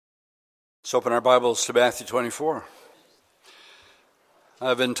Let's open our Bibles to Matthew 24.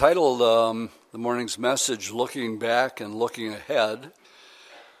 I've entitled the morning's message, Looking Back and Looking Ahead.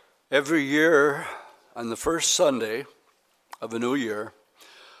 Every year on the first Sunday of a new year,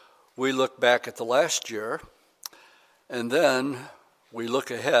 we look back at the last year, and then we look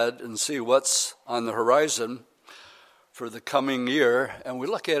ahead and see what's on the horizon for the coming year, and we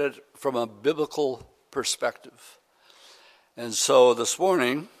look at it from a biblical perspective. And so this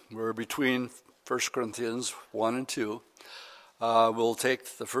morning, we're between 1 Corinthians 1 and 2. We'll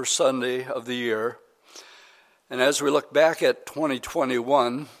take the first Sunday of the year. And as we look back at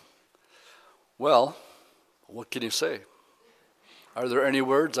 2021, well, what can you say? Are there any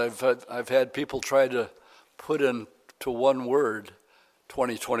words? I've had people try to put into one word,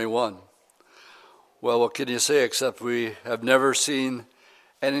 2021. Well, what can you say except we have never seen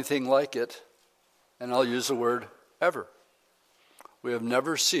anything like it, and I'll use the word ever. We have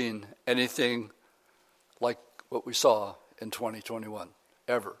never seen anything like what we saw in 2021,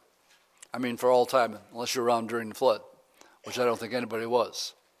 ever. I mean, for all time, unless you're around during the flood, which I don't think anybody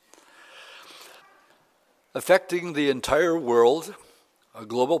was. Affecting the entire world, a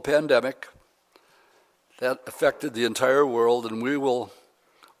global pandemic that affected the entire world, and we will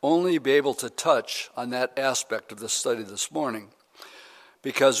only be able to touch on that aspect of the study this morning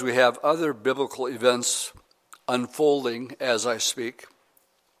because we have other biblical events unfolding as I speak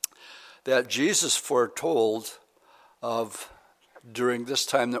that Jesus foretold of during this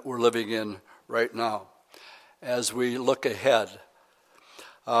time that we're living in right now. As we look ahead,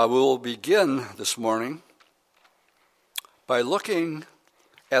 we will begin this morning by looking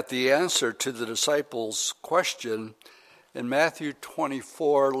at the answer to the disciples' question in Matthew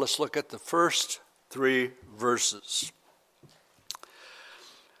 24. Let's look at the first 3 verses.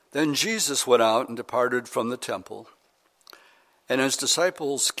 Then Jesus went out and departed from the temple, and his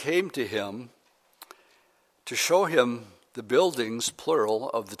disciples came to him to show him the buildings, plural,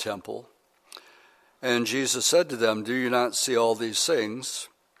 of the temple. And Jesus said to them, "Do you not see all these things?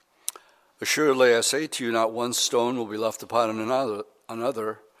 Assuredly I say to you, not one stone will be left upon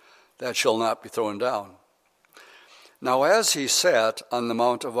another that shall not be thrown down." Now as he sat on the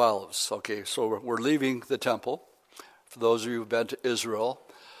Mount of Olives, okay, so we're leaving the temple. For those of you who've been to Israel,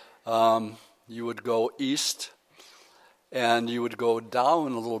 you would go east, and you would go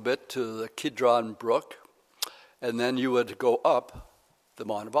down a little bit to the Kidron Brook, and then you would go up the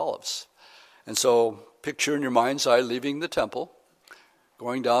Mount of Olives. And so picture in your mind's eye leaving the temple,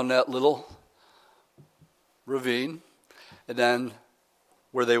 going down that little ravine, and then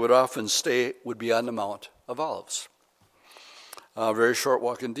where they would often stay would be on the Mount of Olives. A very short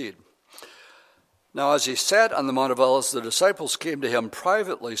walk indeed. Now as he sat on the Mount of Olives, the disciples came to him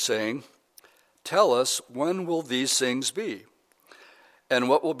privately, saying, "Tell us, when will these things be? And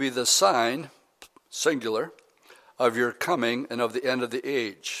what will be the sign," singular, "of your coming and of the end of the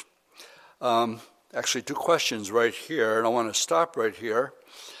age?" Actually, 2 questions right here, and I want to stop right here.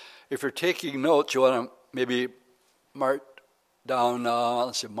 If you're taking notes, you want to maybe mark down,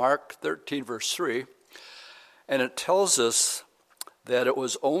 Mark 13, verse 3. And it tells us that it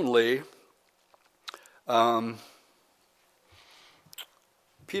was only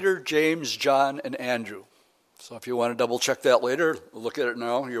Peter, James, John, and Andrew. So if you want to double check that later, look at it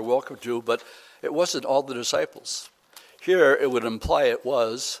now, you're welcome to, but it wasn't all the disciples. Here it would imply it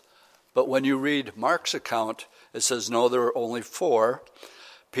was, but when you read Mark's account, it says no, there were only 4,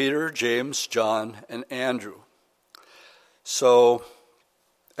 Peter, James, John, and Andrew. So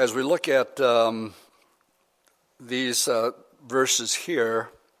as we look at these verses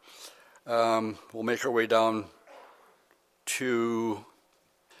here, we'll make our way down to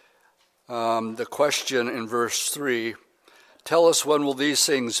the question in verse 3. Tell us, when will these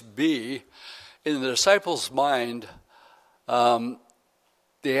things be? In the disciples' mind, the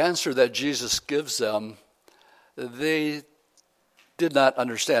answer that Jesus gives them, they did not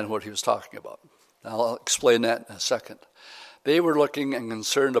understand what he was talking about. Now, I'll explain that in a second. They were looking and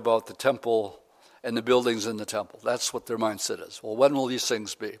concerned about the temple and the buildings in the temple. That's what their mindset is. Well, when will these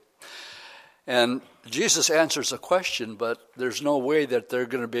things be? And Jesus answers a question, but there's no way that they're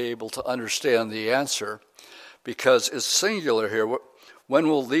going to be able to understand the answer because it's singular here. When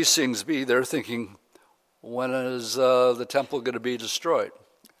will these things be? They're thinking, when is the temple going to be destroyed?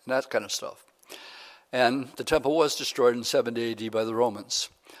 And that kind of stuff. And the temple was destroyed in 70 AD by the Romans.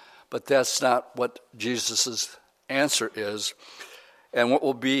 But that's not what Jesus' answer is. And what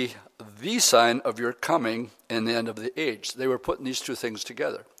will be the sign of your coming and the end of the age? They were putting these 2 things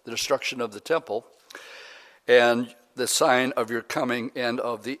together. The destruction of the temple and the sign of your coming and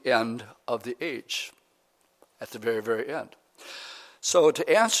of the end of the age at the very, very end. So to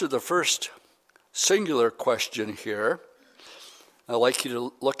answer the first singular question here, I'd like you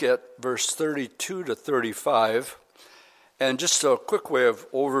to look at verse 32 to 35. And just a quick way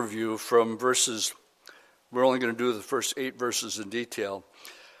of overview from verses, we're only going to do the first 8 verses in detail.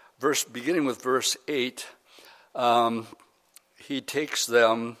 Beginning with verse 8, he takes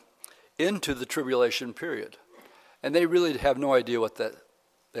them into the tribulation period. And they really have no idea what that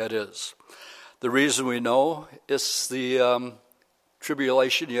is. The reason we know it's the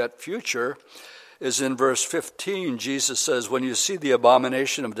tribulation yet future is in verse 15. Jesus says, when you see the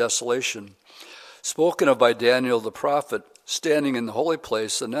abomination of desolation, spoken of by Daniel the prophet, standing in the holy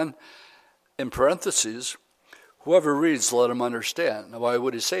place, and then in parentheses, whoever reads, let him understand. Now, why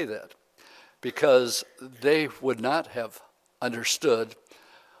would he say that? Because they would not have understood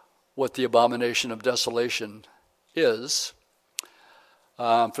what the abomination of desolation is.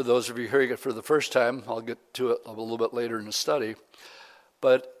 For those of you hearing it for the first time, I'll get to it a little bit later in the study.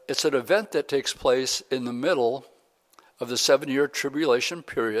 But it's an event that takes place in the middle of the 7-year tribulation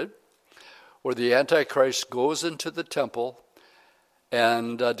period, where the Antichrist goes into the temple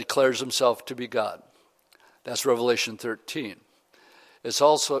and declares himself to be God. That's Revelation 13. It's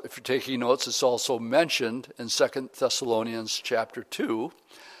also, if you're taking notes, it's also mentioned in 2 Thessalonians chapter 2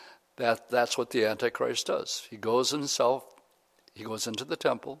 that's what the Antichrist does. He goes into the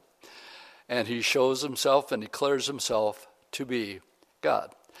temple, and he shows himself and declares himself to be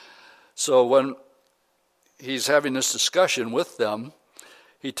God. So when he's having this discussion with them,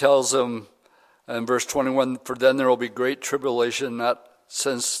 he tells them in verse 21, for then there will be great tribulation, not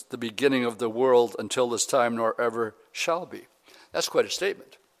since the beginning of the world until this time, nor ever shall be. That's quite a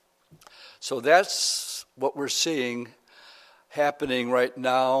statement. So that's what we're seeing happening right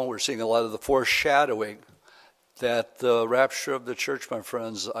now. We're seeing a lot of the foreshadowing that the rapture of the church, my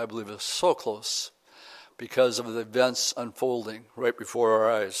friends, I believe is so close because of the events unfolding right before our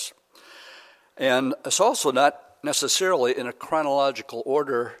eyes. And it's also not necessarily in a chronological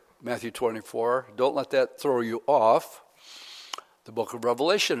order, Matthew 24. Don't let that throw you off. The book of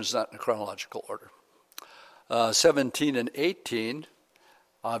Revelation is not in a chronological order. 17 and 18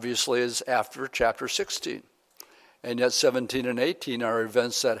 obviously is after chapter 16. And yet 17 and 18 are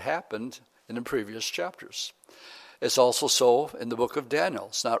events that happened in the previous chapters. It's also so in the book of Daniel.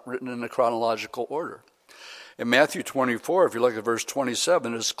 It's not written in a chronological order. In Matthew 24, if you look at verse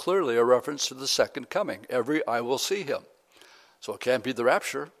 27, it's clearly a reference to the second coming. Every eye will see him. So it can't be the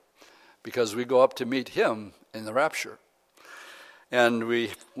rapture, because we go up to meet him in the rapture. And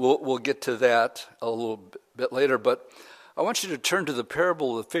we'll get to that a little bit later, but I want you to turn to the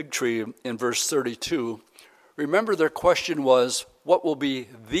parable of the fig tree in verse 32. Remember, their question was, what will be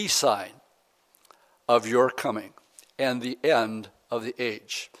the sign of your coming and the end of the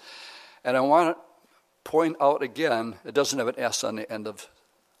age? And I want to point out again, it doesn't have an S on the end of,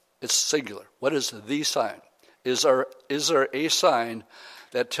 it's singular. What is the sign? Is there a sign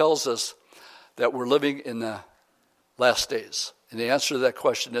that tells us that we're living in the last days? And the answer to that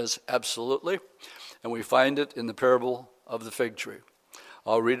question is absolutely. And we find it in the parable of the fig tree.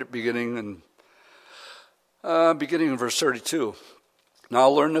 I'll read it beginning in verse 32. Now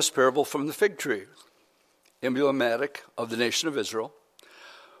learn this parable from the fig tree, emblematic of the nation of Israel.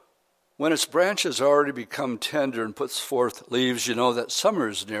 When its branches already become tender and puts forth leaves, you know that summer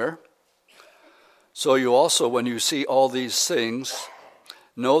is near. So you also, when you see all these things,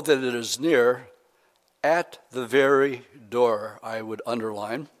 know that it is near, at the very door, I would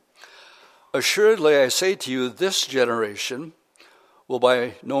underline. Assuredly, I say to you, this generation will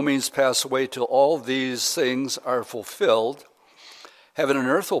by no means pass away till all these things are fulfilled. Heaven and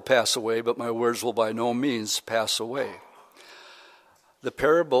earth will pass away, but my words will by no means pass away. The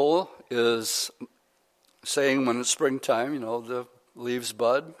parable is saying when it's springtime, the leaves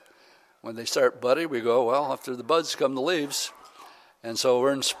bud. When they start budding, we go, well, after the buds come the leaves. And so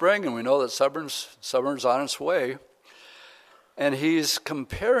we're in spring, and we know that summer's on its way. And he's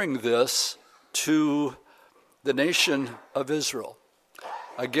comparing this to the nation of Israel.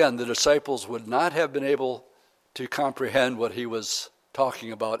 Again, the disciples would not have been able to comprehend what he was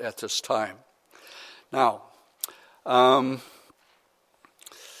talking about at this time. Now,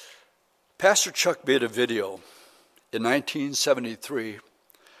 Pastor Chuck made a video in 1973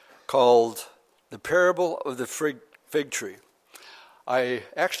 called The Parable of the Fig Tree. I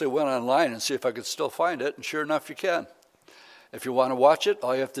actually went online and see if I could still find it, and sure enough, you can. If you want to watch it,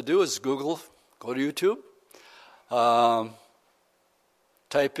 all you have to do is go to YouTube,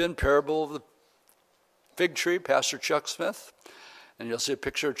 type in Parable of the Fig Tree, Pastor Chuck Smith, and you'll see a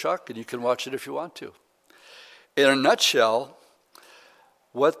picture of Chuck, and you can watch it if you want to. In a nutshell,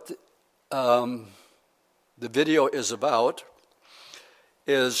 what the video is about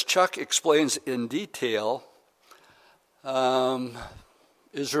is Chuck explains in detail.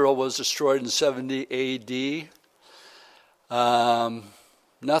 Israel was destroyed in 70 A.D.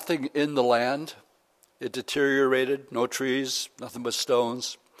 Nothing in the land. It deteriorated, no trees, nothing but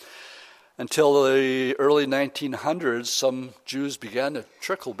stones. Until the early 1900s, some Jews began to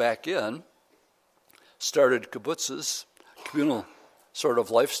trickle back in, started kibbutzes, communal sort of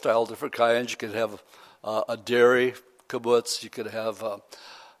lifestyle, different kinds. You could have a dairy kibbutz, you could have a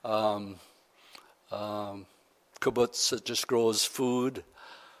kibbutz that just grows food.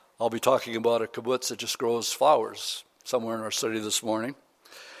 I'll be talking about a kibbutz that just grows flowers somewhere in our study this morning.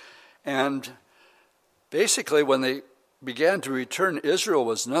 And basically, when they began to return, Israel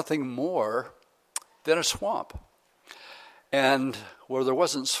was nothing more than a swamp. And where there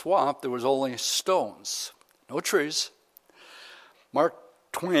wasn't swamp, there was only stones, no trees. Mark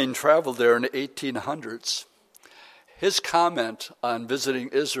Twain traveled there in the 1800s. His comment on visiting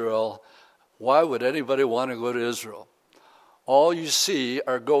Israel, why would anybody want to go to Israel? All you see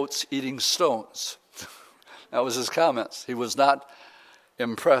are goats eating stones. That was his comments. He was not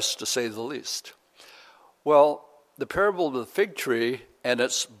impressed, to say the least. Well, the parable of the fig tree and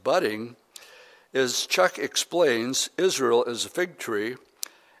its budding is, Chuck explains, Israel is a fig tree,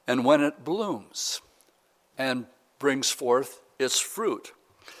 and when it blooms and brings forth its fruit.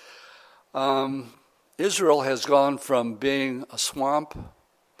 Israel has gone from being a swamp,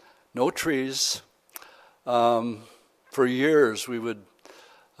 no trees. For years we would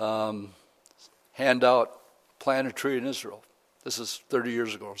hand out, plant a tree in Israel. This is 30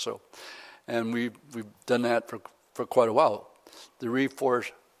 years ago or so. And we've done that for quite a while, the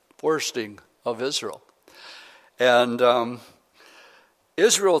reforesting of Israel. And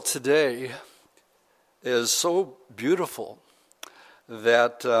Israel today is so beautiful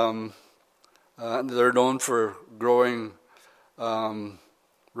that they're known for growing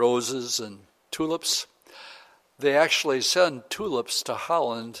roses and tulips. They actually send tulips to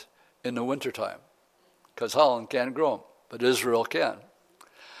Holland in the wintertime because Holland can't grow them, but Israel can.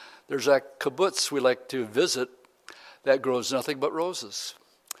 There's that kibbutz we like to visit that grows nothing but roses.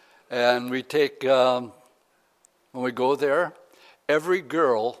 And we take, when we go there, every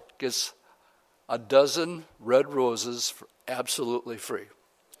girl gets a dozen red roses for absolutely free,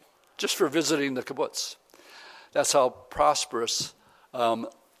 just for visiting the kibbutz. That's how prosperous.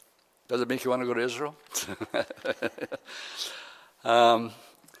 Does it make you want to go to Israel?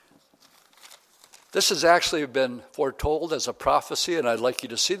 This has actually been foretold as a prophecy, and I'd like you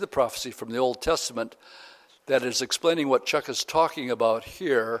to see the prophecy from the Old Testament that is explaining what Chuck is talking about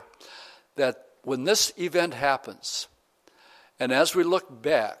here, that when this event happens, and as we look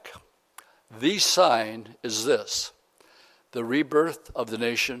back, the sign is this: the rebirth of the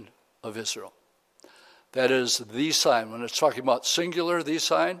nation of Israel. That is the sign. When it's talking about singular, the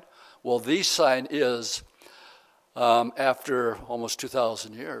sign, well, the sign is after almost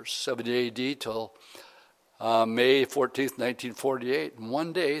 2,000 years, 70 A.D. till May 14th, 1948. And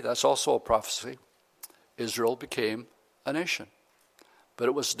one day, that's also a prophecy, Israel became a nation. But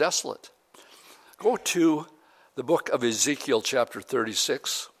it was desolate. Go to the book of Ezekiel, chapter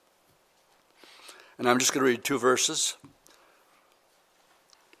 36. And I'm just going to read 2 verses.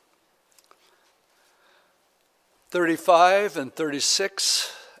 35 and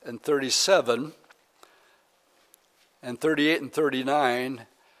 36 and 37 and 38 and 39,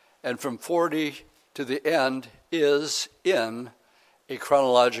 and from 40 to the end is in a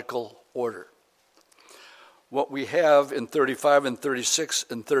chronological order. What we have in 35 and 36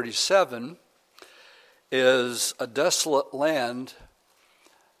 and 37 is a desolate land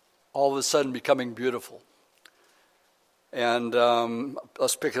all of a sudden becoming beautiful. And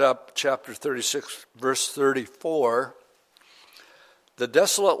let's pick it up, chapter 36, verse 34. The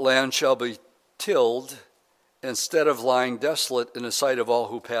desolate land shall be tilled instead of lying desolate in the sight of all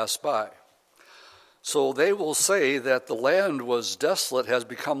who pass by. So they will say that the land was desolate, has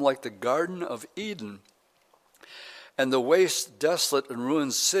become like the Garden of Eden, and the waste, desolate, and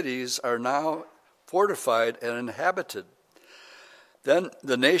ruined cities are now fortified and inhabited. Then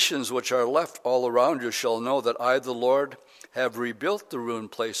the nations which are left all around you shall know that I, the Lord, have rebuilt the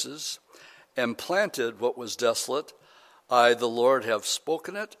ruined places and planted what was desolate. I, the Lord, have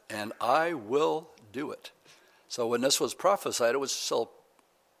spoken it, and I will do it. So when this was prophesied, it was still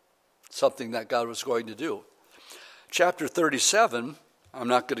something that God was going to do. Chapter 37, I'm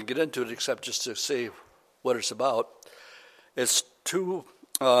not going to get into it except just to say what it's about. It's 2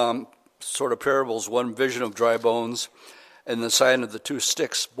 sort of parables, one vision of dry bones and the sign of the 2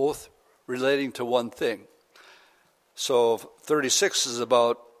 sticks, both relating to one thing. So 36 is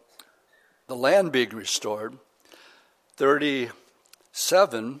about the land being restored. 37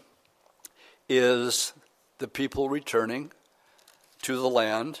 7 is the people returning to the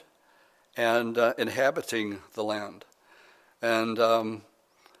land and inhabiting the land. And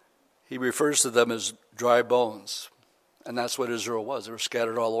he refers to them as dry bones. And that's what Israel was. They were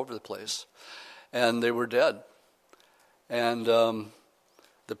scattered all over the place. And they were dead. And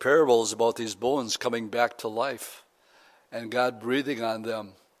the parable is about these bones coming back to life and God breathing on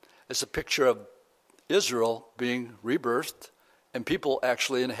them. It's a picture of Israel being rebirthed and people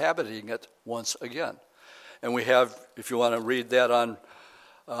actually inhabiting it once again. And we have, if you want to read that on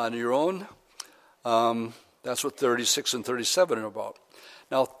your own, that's what 36 and 37 are about.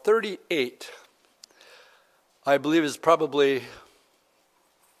 Now 38, I believe, is probably,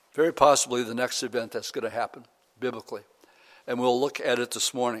 very possibly, the next event that's going to happen biblically. And we'll look at it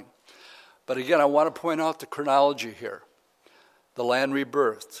this morning. But again, I want to point out the chronology here. The land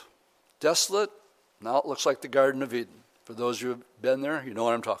rebirthed. Desolate, now it looks like the Garden of Eden. For those of you who have been there, you know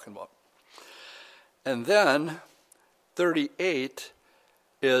what I'm talking about. And then 38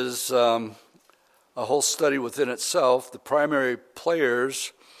 is a whole study within itself. The primary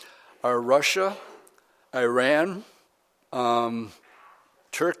players are Russia, Iran, Turkey,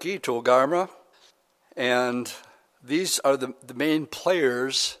 Togarmah, and these are the main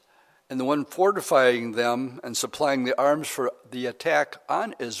players, and the one fortifying them and supplying the arms for the attack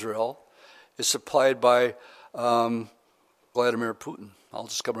on Israel is supplied by Vladimir Putin. I'll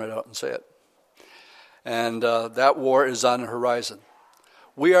just come right out and say it. And that war is on the horizon.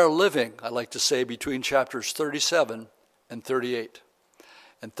 We are living, I like to say, between chapters 37 and 38.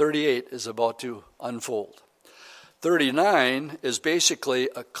 And 38 is about to unfold. 39 is basically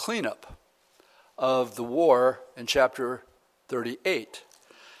a cleanup of the war in chapter 38.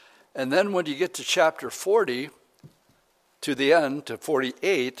 And then when you get to chapter 40, to the end, to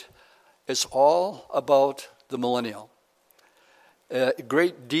 48, it's all about the millennial.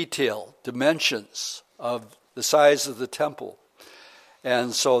 Great detail, dimensions of the size of the temple.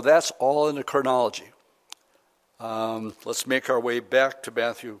 And so that's all in the chronology. Let's make our way back to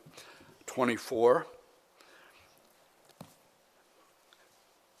Matthew 24.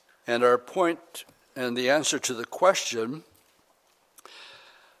 And our point and the answer to the question,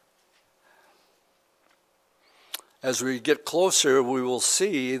 as we get closer, we will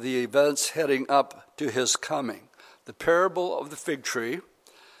see the events heading up to his coming. The parable of the fig tree,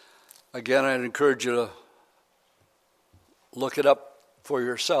 again, I'd encourage you to look it up for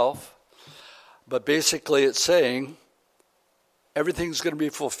yourself. But basically it's saying everything's going to be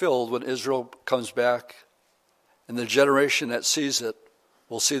fulfilled when Israel comes back, and the generation that sees it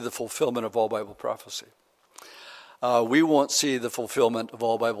will see the fulfillment of all Bible prophecy. We won't see the fulfillment of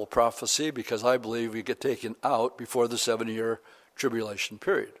all Bible prophecy because I believe we get taken out before the 7-year tribulation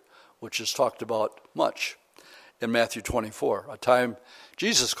period, which is talked about much in Matthew 24, a time,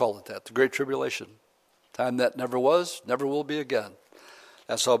 Jesus called it that, the Great Tribulation, time that never was, never will be again.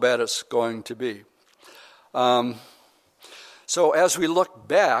 That's how bad it's going to be. So as we look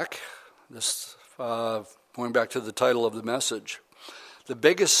back, this going back to the title of the message, the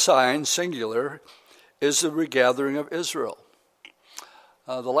biggest sign, singular, is the regathering of Israel.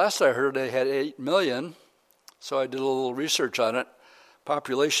 The last I heard, they had 8 million, so I did a little research on it.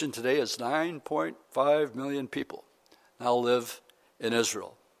 Population today is 9.5 million people now live in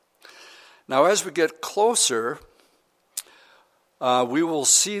Israel. Now, as we get closer, we will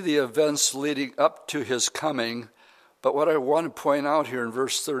see the events leading up to his coming. But what I want to point out here in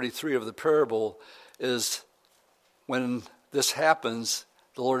verse 33 of the parable is when this happens,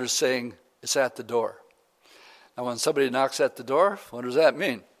 the Lord is saying, it's at the door. Now, when somebody knocks at the door, what does that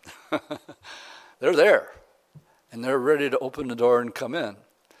mean? They're there, and they're ready to open the door and come in.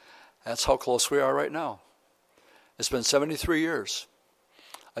 That's how close we are right now. It's been 73 years.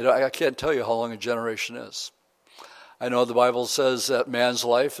 I can't tell you how long a generation is. I know the Bible says that man's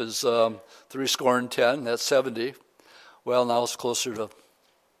life is 70, that's 70. Well, now it's closer to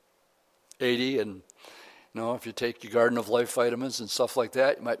 80, and if you take your Garden of Life vitamins and stuff like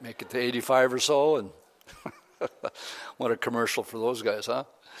that, you might make it to 85 or so, and what a commercial for those guys, huh?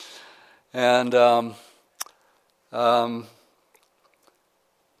 And the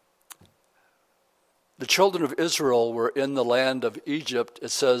children of Israel were in the land of Egypt,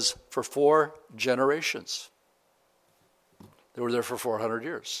 it says, for 4 generations. They were there for 400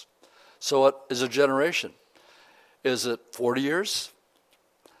 years. So what is a generation? Is it 40 years?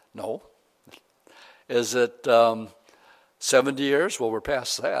 No. Is it 70 years? Well, we're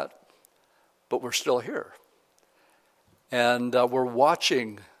past that, but we're still here. And we're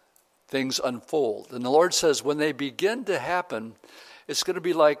watching things unfold. And the Lord says when they begin to happen, it's going to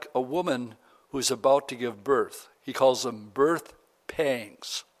be like a woman who's about to give birth. He calls them birth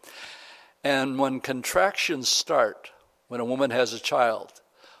pangs. And when contractions start, when a woman has a child,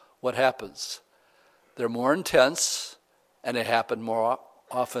 what happens? They're more intense, and they happen more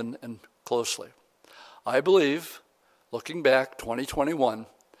often and closely. I believe, looking back, 2021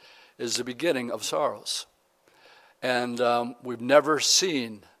 is the beginning of sorrows. And we've never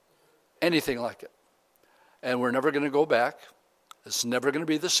seen anything like it. And we're never going to go back. It's never going to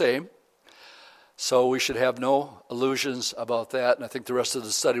be the same. So we should have no illusions about that. And I think the rest of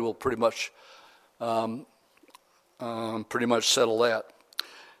the study will pretty much settle that.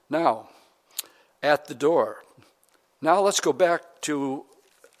 Now, at the door. Now let's go back to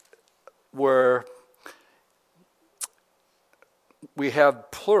where we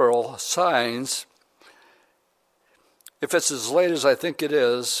have plural signs. If it's as late as I think it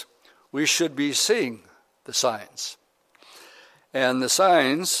is, we should be seeing the signs. And the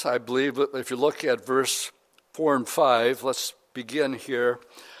signs, I believe, if you look at verse 4 and 5, let's begin here.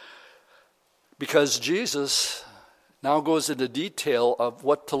 Because Jesus now goes into detail of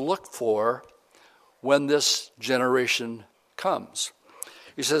what to look for when this generation comes.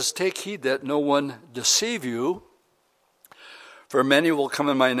 He says, "Take heed that no one deceive you, for many will come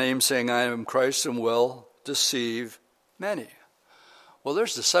in my name saying, I am Christ, and will deceive many." Well,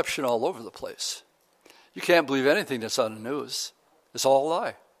 there's deception all over the place. You can't believe anything that's on the news. It's all a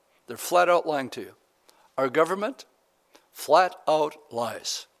lie. They're flat out lying to you. Our government, flat out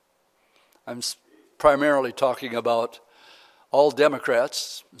lies. I'm primarily talking about all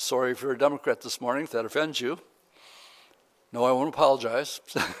Democrats. Sorry if you're a Democrat this morning, if that offends you. No, I won't apologize.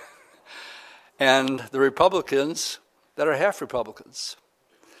 And the Republicans that are half Republicans.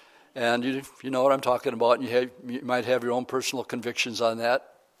 And you know what I'm talking about, and you might have your own personal convictions on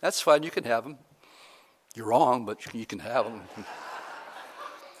that. That's fine, you can have them. You're wrong, but you can have them.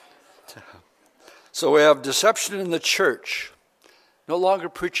 So we have deception in the church. No longer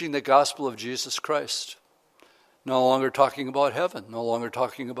preaching the gospel of Jesus Christ. No longer talking about heaven. No longer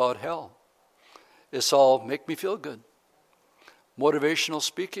talking about hell. It's all make me feel good. Motivational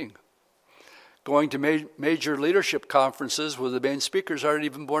speaking. Going to major leadership conferences where the main speakers aren't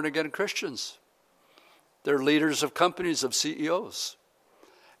even born-again Christians. They're leaders of companies, of CEOs,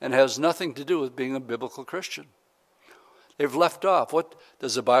 and has nothing to do with being a biblical Christian. They've left off. What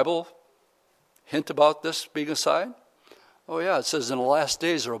does the Bible hint about this being a sign? Oh yeah, it says in the last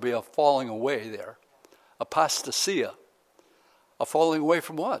days there will be a falling away there. Apostasia. A falling away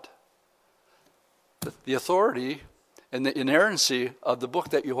from what? The authority and the inerrancy of the book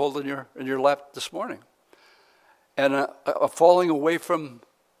that you hold in your lap this morning. And a falling away from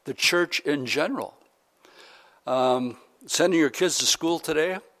the church in general. Sending your kids to school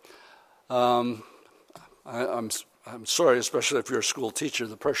today, I'm sorry, especially if you're a school teacher,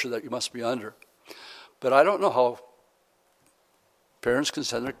 the pressure that you must be under. But I don't know how parents can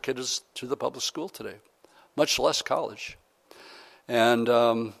send their kids to the public school today, much less college. And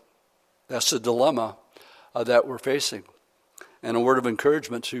that's the dilemma that we're facing. And a word of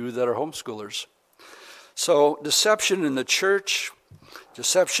encouragement to you that are homeschoolers. So deception in the church,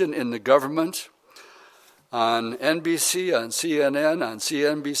 deception in the government, on NBC, on CNN, on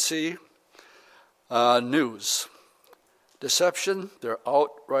CNBC, news. Deception, they're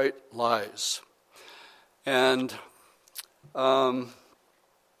outright lies. And some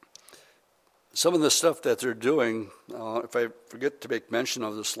of the stuff that they're doing, if I forget to make mention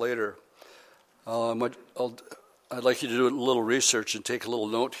of this later, I'd like you to do a little research and take a little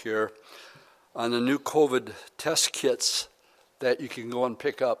note here on the new COVID test kits that you can go and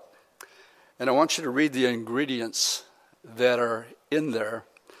pick up. And I want you to read the ingredients that are in there,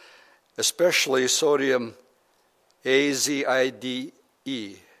 especially sodium azide.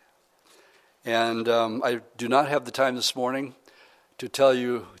 And I do not have the time this morning to tell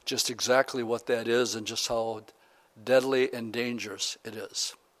you just exactly what that is and just how deadly and dangerous it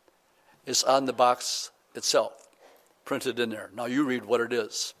is. It's on the box itself, printed in there. Now you read what it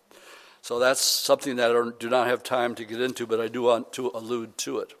is. So that's something that I do not have time to get into, but I do want to allude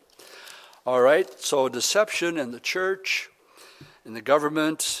to it. All right, so deception in the church, in the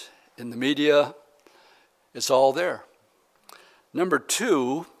government, in the media, it's all there. Number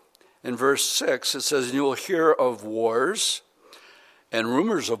 2, in verse 6, it says, "You will hear of wars and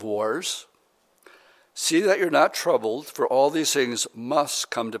rumors of wars. See that you're not troubled, for all these things must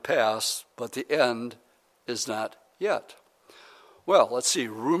come to pass, but the end is not yet." Well, let's see.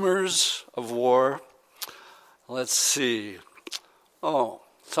 Rumors of war. Let's see.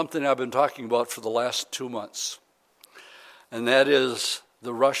 Something I've been talking about for the last 2 months. And that is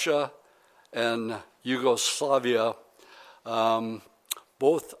the Russia and Yugoslavia,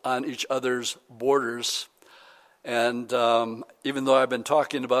 both on each other's borders. And even though I've been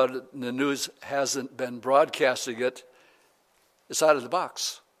talking about it and the news hasn't been broadcasting it, it's out of the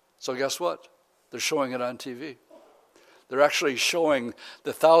box. So guess what? They're showing it on TV. They're actually showing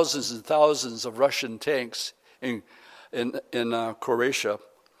the thousands and thousands of Russian tanks in Croatia,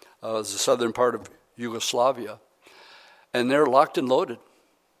 the southern part of Yugoslavia. And they're locked and loaded.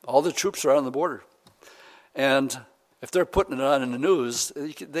 All the troops are on the border. And if they're putting it on in the news,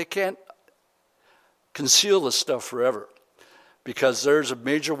 they can't conceal this stuff forever, because there's a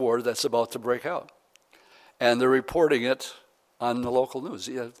major war that's about to break out. And they're reporting it on the local news.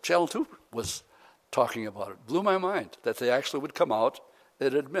 Yeah, Channel 2 was talking about it. Blew my mind that they actually would come out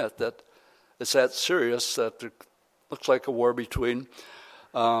and admit that it's that serious, that it looks like a war between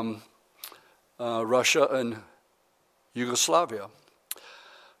Russia and Yugoslavia.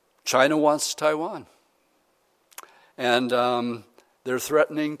 China wants Taiwan. And they're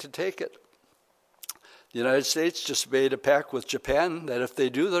threatening to take it. The United States just made a pact with Japan that if they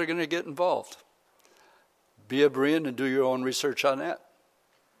do, they're going to get involved. Be a Berean and do your own research on that.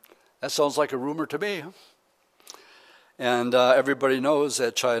 That sounds like a rumor to me. And everybody knows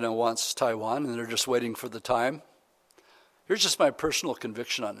that China wants Taiwan, and they're just waiting for the time. Here's just my personal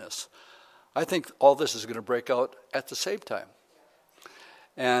conviction on this. I think all this is going to break out at the same time.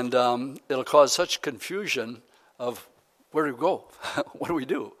 And it'll cause such confusion of where do we go? What do we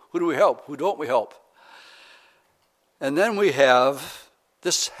do? Who do we help? Who don't we help? And then we have,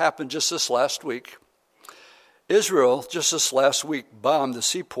 this happened just this last week. Israel, just this last week, bombed the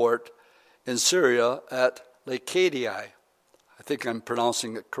seaport in Syria at Lakedai. I think I'm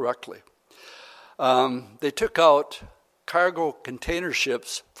pronouncing it correctly. They took out cargo container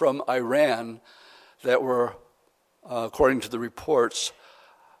ships from Iran that were, according to the reports,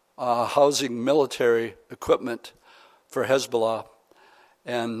 housing military equipment for Hezbollah.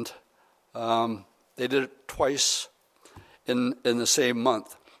 And they did it twice in the same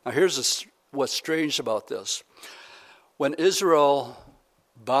month. Now here's what's strange about this. When Israel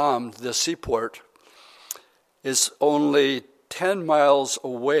bombed the seaport, it's only 10 miles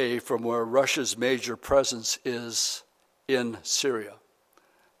away from where Russia's major presence is in Syria.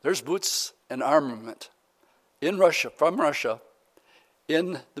 There's boots and armament in Russia, from Russia,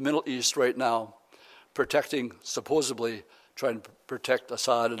 in the Middle East right now, supposedly trying to protect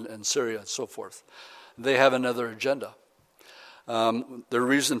Assad and Syria and so forth. They have another agenda. The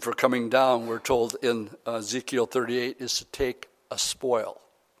reason for coming down, we're told in Ezekiel 38, is to take a spoil.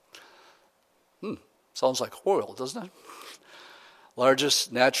 Sounds like oil, doesn't it?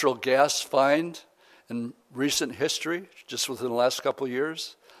 Largest natural gas find in recent history, just within the last couple of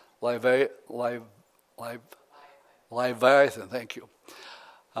years. Leviathan, thank you.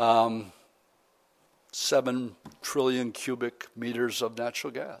 7 trillion cubic meters of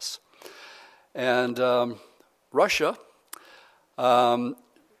natural gas. And Russia,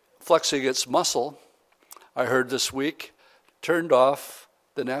 flexing its muscle, I heard this week, turned off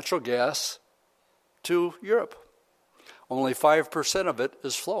the natural gas to Europe. Only 5% of it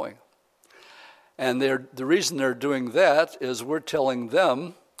is flowing. And the reason they're doing that is we're telling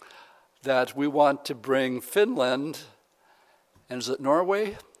them that we want to bring Finland, and is it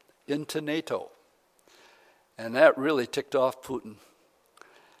Norway, into NATO. And that really ticked off Putin.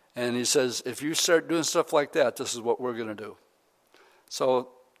 And he says, if you start doing stuff like that, this is what we're going to do. So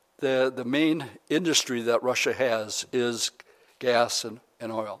the main industry that Russia has is gas and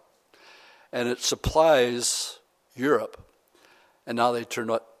oil. And it supplies Europe. And now they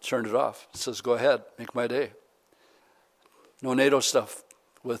turned it off. It says, go ahead, make my day. No NATO stuff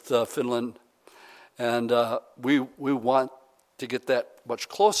with Finland. And we want to get that much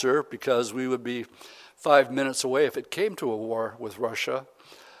closer, because we would be 5 minutes away if it came to a war with Russia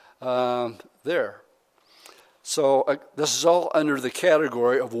there. So this is all under the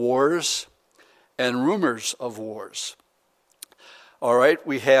category of wars and rumors of wars. All right,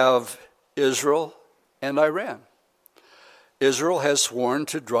 we have Israel and Iran. Israel has sworn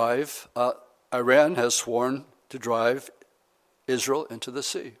to drive, Iran has sworn to drive Israel into the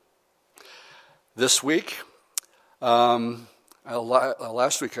sea. This week,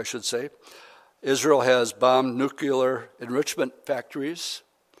 last week I should say, Israel has bombed nuclear enrichment factories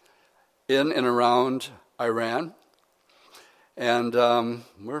in and around Iran. And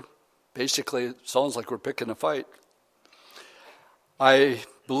we're basically, it sounds like we're picking a fight. I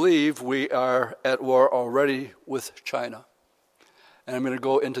believe we are at war already with China. And I'm going to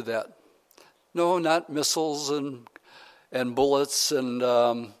go into that. No, not missiles and bullets and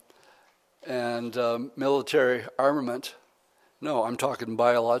military armament. No, I'm talking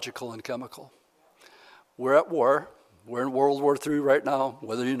biological and chemical. We're at war. We're in World War III right now,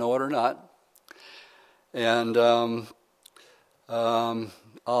 whether you know it or not. And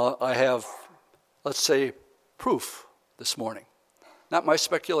I have, let's say, proof this morning. Not my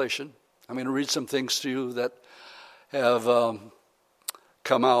speculation. I'm going to read some things to you that have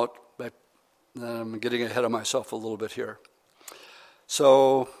come out, but I'm getting ahead of myself a little bit here.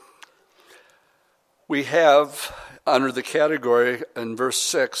 So we have, under the category in verse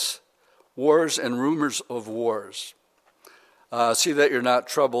 6, wars and rumors of wars. See that you're not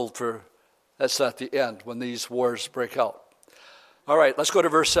troubled, for that's not the end when these wars break out. All right, let's go to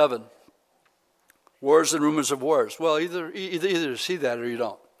verse 7. Wars and rumors of wars. Well, either see that or you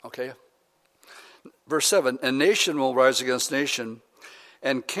don't, okay? Verse 7, and nation will rise against nation,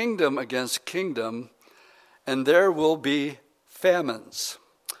 and kingdom against kingdom, and there will be famines.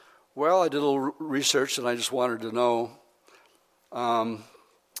 Well, I did a little research, and I just wanted to know. The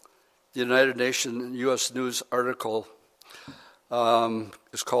United Nations U.S. News article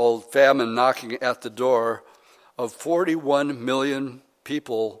is called Famine Knocking at the Door of 41 million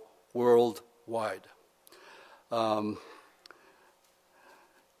people worldwide. And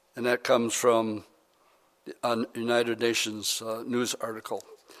that comes from a United Nations news article.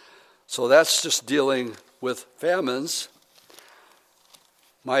 So that's just dealing with famines.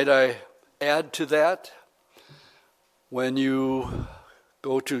 Might I add to that, when you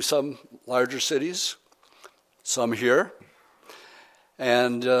go to some larger cities, some here,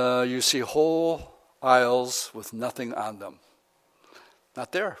 and you see whole aisles with nothing on them.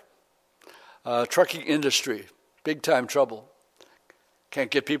 Not there. Trucking industry, big time trouble.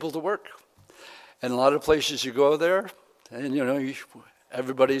 Can't get people to work. And a lot of places you go there, and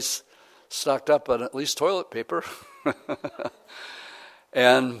everybody's stocked up on at least toilet paper.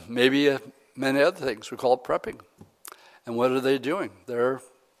 And maybe many other things. We call it prepping. And what are they doing? They're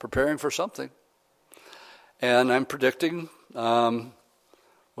preparing for something. And I'm predicting,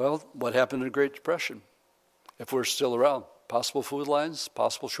 what happened in the Great Depression, if we're still around. Possible food lines,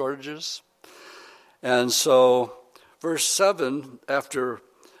 possible shortages. And so verse 7, after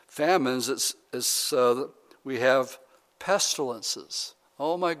famines, we have pestilences.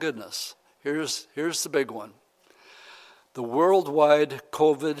 Oh my goodness. Here's the big one. The worldwide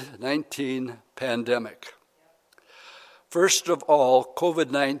COVID-19 pandemic. First of all,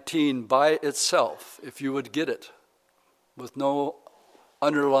 COVID-19 by itself, if you would get it, with no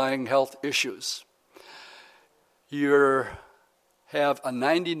underlying health issues, you have a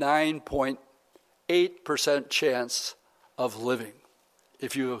 99.8% chance of living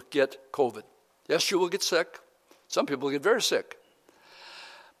if you get COVID. Yes, you will get sick. Some people get very sick.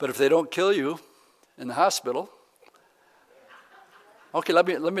 But if they don't kill you in the hospital. Okay,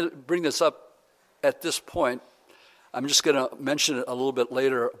 let me bring this up at this point. I'm just going to mention it a little bit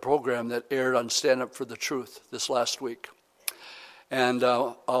later, a program that aired on Stand Up for the Truth this last week. And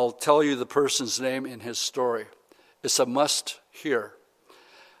I'll tell you the person's name and his story. It's a must-hear.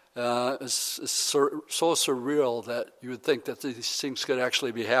 It's so surreal that you would think that these things could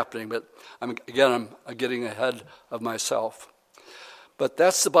actually be happening, but I'm getting ahead of myself. But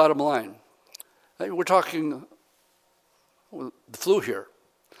that's the bottom line. We're talking the flu here,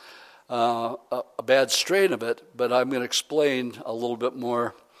 a bad strain of it, but I'm going to explain a little bit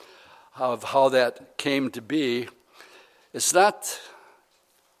more of how that came to be. It's not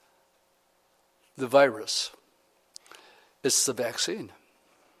the virus, it's the vaccine.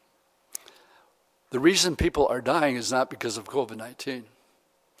 The reason people are dying is not because of COVID-19.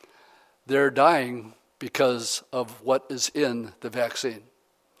 They're dying because of what is in the vaccine.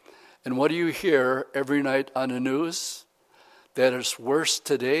 And what do you hear every night on the news? That it's worse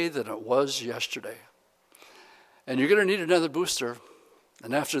today than it was yesterday. And you're going to need another booster.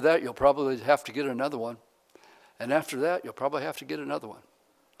 And after that, you'll probably have to get another one. And after that, you'll probably have to get another one.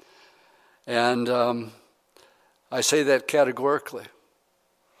 And I say that categorically.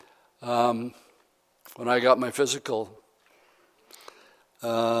 When I got my physical,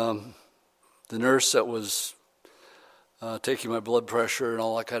 the nurse that was taking my blood pressure and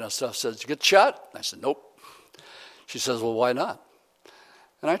all that kind of stuff said, "Did you get shot?" I said, "Nope." She says, "Well, why not?"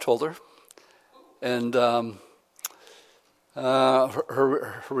 And I told her. And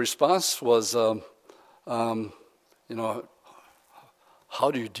her response was, how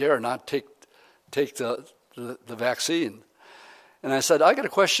do you dare not take the vaccine? And I said, "I got a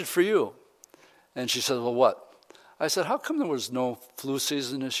question for you." And she said, "Well, what?" I said, "How come there was no flu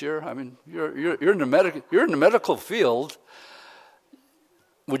season this year? I mean, you're in the medical field.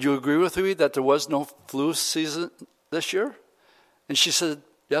 Would you agree with me that there was no flu season this year?" And she said,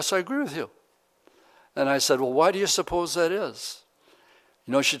 "Yes, I agree with you." And I said, "Well, why do you suppose that is?"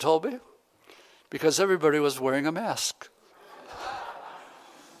 You know what she told me? Because everybody was wearing a mask.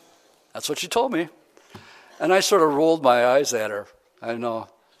 That's what she told me. And I sort of rolled my eyes at her. I know,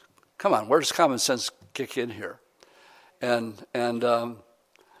 come on, where does common sense kick in here? And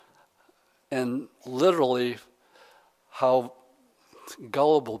literally how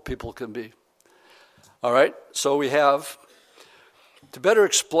gullible people can be. All right, so we have, to better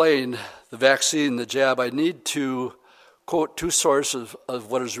explain the vaccine, the jab, I need to quote two sources of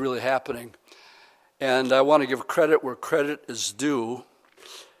what is really happening. And I want to give credit where credit is due,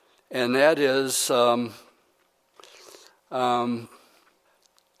 and that is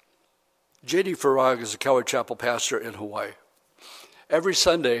J.D. Farag is a Calvary Chapel pastor in Hawaii. Every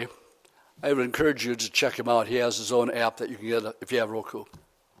Sunday, I would encourage you to check him out. He has his own app that you can get if you have Roku.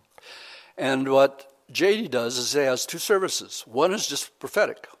 And what J.D. does is he has two services. One is just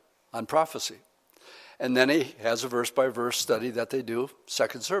prophetic, on prophecy. And then he has a verse-by-verse study that they do,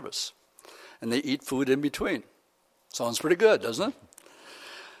 second service. And they eat food in between. Sounds pretty good, doesn't it?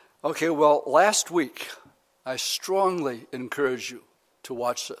 Okay, well, last week, I strongly encourage you to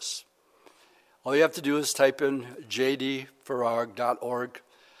watch this. All you have to do is type in jdfarag.org,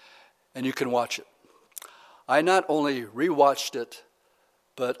 and you can watch it. I not only rewatched it,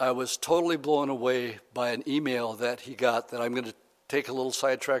 but I was totally blown away by an email that he got that I'm going to take a little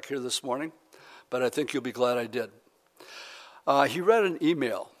sidetrack here this morning, but I think you'll be glad I did. He read an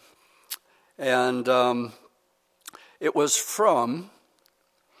email, and it was from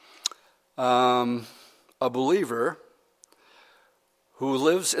a believer who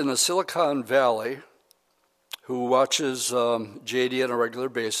lives in the Silicon Valley, who watches JD on a regular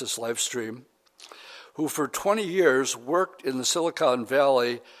basis, live stream, who for 20 years worked in the Silicon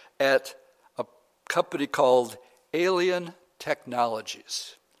Valley at a company called Alien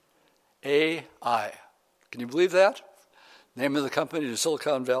Technologies, AI. Can you believe that? Name of the company in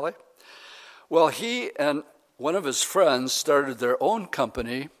Silicon Valley? Well, he and one of his friends started their own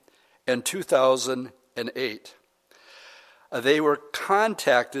company in 2008. They were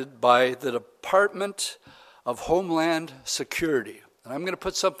contacted by the Department of Homeland Security. And I'm going to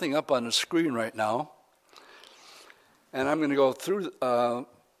put something up on the screen right now. And I'm going to go through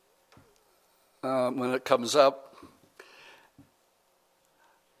when it comes up.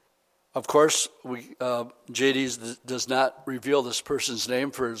 Of course, JD does not reveal this person's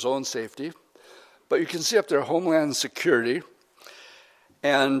name for his own safety. But you can see up there Homeland Security.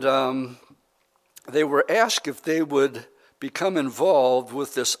 And they were asked if they would become involved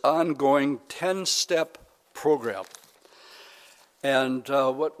with this ongoing 10-step program. And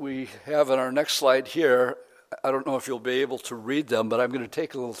what we have on our next slide here, I don't know if you'll be able to read them, but I'm going to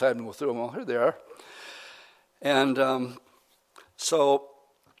take a little time to go through them. Well, here they are. And so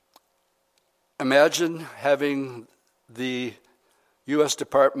imagine having the U.S.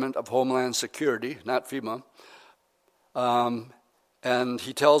 Department of Homeland Security, not FEMA, and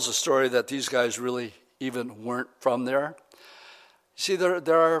he tells a story that these guys really even weren't from there. See,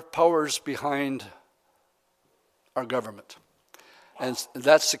 there are powers behind our government. And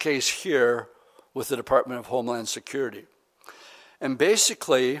that's the case here with the Department of Homeland Security. And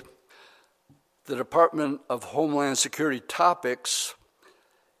basically, the Department of Homeland Security topics,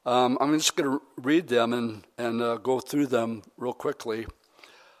 I'm just going to read them and go through them real quickly.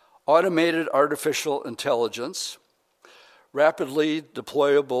 Automated artificial intelligence, rapidly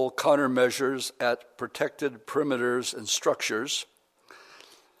deployable countermeasures at protected perimeters and structures,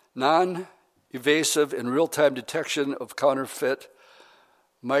 non-evasive and real-time detection of counterfeit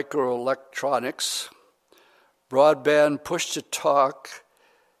microelectronics, broadband push-to-talk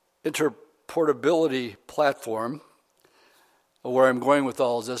interportability platform. Where I'm going with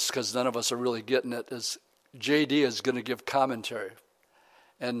all of this, because none of us are really getting it, is JD is going to give commentary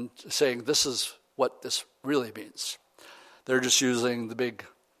and saying this is what this really means. They're just using the big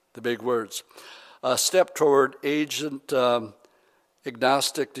words. A step toward agent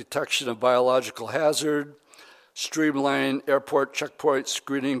agnostic detection of biological hazard, streamline airport checkpoint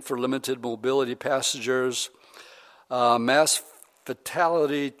screening for limited mobility passengers, mass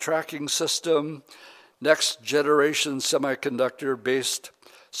fatality tracking system, next generation semiconductor-based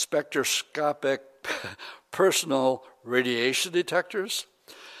spectroscopic personal radiation detectors,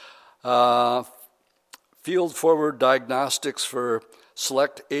 field-forward diagnostics for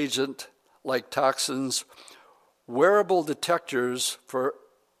select agent-like toxins, wearable detectors for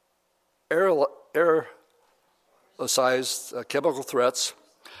aerosolized chemical threats,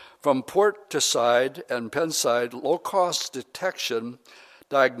 from port to side and pen side, low-cost detection,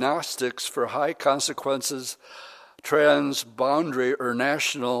 diagnostics for high consequences, transboundary or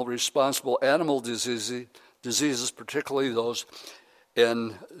national responsible animal diseases, particularly those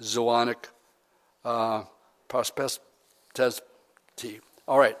in zoonotic prosperity.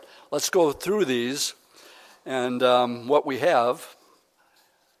 All right, let's go through these And what we have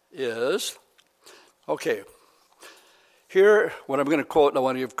is, okay, here, what I'm going to quote, and I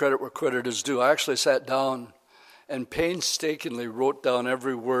want to give credit where credit is due. I actually sat down and painstakingly wrote down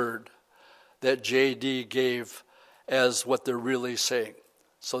every word that J.D. gave as what they're really saying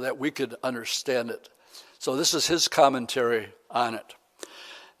so that we could understand it. So this is his commentary on it.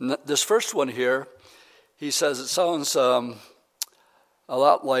 This first one here, he says it sounds a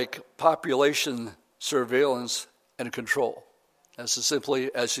lot like population surveillance and control. That's as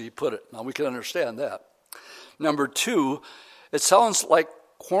simply as he put it. Now we can understand that. Number two, it sounds like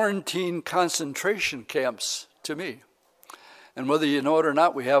quarantine concentration camps to me. And whether you know it or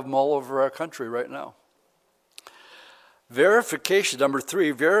not, we have them all over our country right now. Verification, number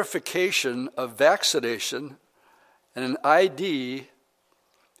three, verification of vaccination and an ID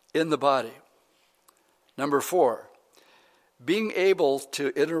in the body. Number four, being able to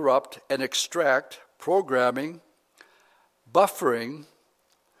interrupt and extract programming, buffering,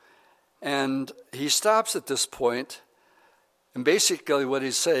 and he stops at this point, and basically what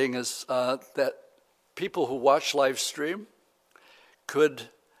he's saying is that people who watch live stream could,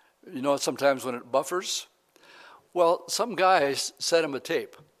 sometimes when it buffers, well, some guys sent him a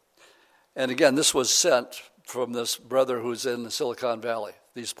tape. And again, this was sent from this brother who's in the Silicon Valley,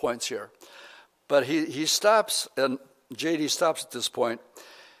 these points here. But he stops, and J.D. stops at this point,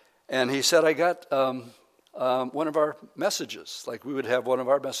 and he said, I got one of our messages, like we would have one of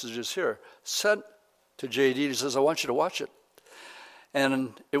our messages here, sent to J.D. He says, I want you to watch it.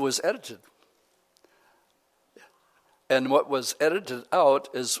 And it was edited. And what was edited out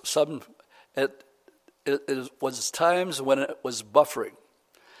is it was times when it was buffering,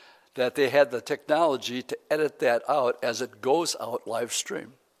 that they had the technology to edit that out as it goes out live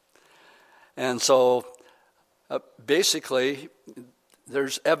stream. And so basically,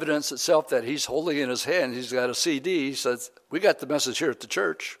 there's evidence itself that he's holding in his hand. He's got a CD. He says, we got the message here at the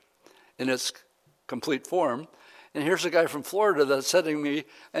church in its complete form. And here's a guy from Florida that's sending me,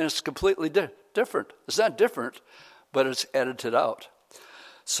 and it's completely different. It's not different, but it's edited out.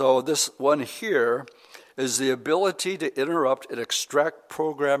 So this one here is the ability to interrupt and extract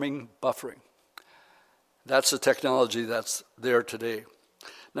programming buffering. That's the technology that's there today.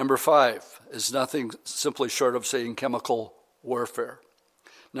 Number five is nothing simply short of saying chemical warfare.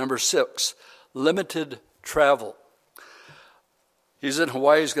 Number six, limited travel. He's in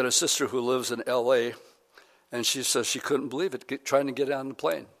Hawaii. He's got a sister who lives in L.A., and she says she couldn't believe it, trying to get on the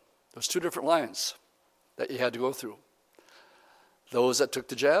plane. There's two different lines that you had to go through. Those that took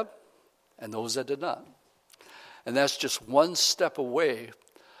the jab and those that did not. And that's just one step away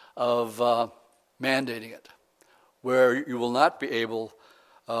of mandating it, where you will not be able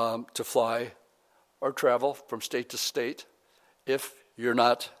to fly or travel from state to state if you're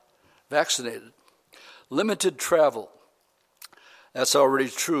not vaccinated. Limited travel. That's already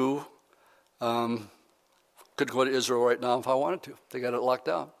true. Could go to Israel right now if I wanted to. They got it locked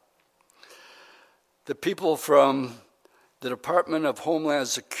down. The people from the Department of Homeland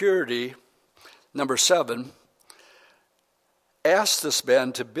Security, number 7, asked this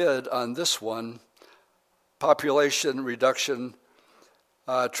man to bid on this one, population reduction,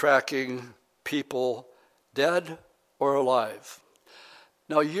 tracking people dead or alive.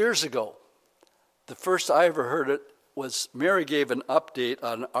 Now, years ago, the first I ever heard it was Mary gave an update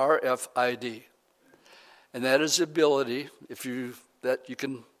on RFID. And that is the ability, it's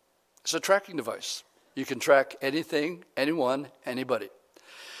a tracking device. You can track anything, anyone, anybody.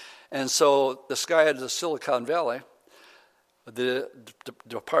 And so this guy at the Silicon Valley, the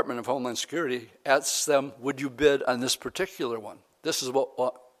Department of Homeland Security, asks them, would you bid on this particular one? This is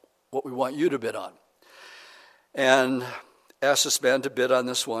what we want you to bid on. And asked this man to bid on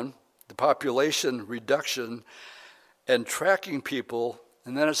this one, the population reduction and tracking people,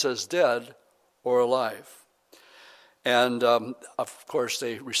 and then it says dead or alive. And, of course,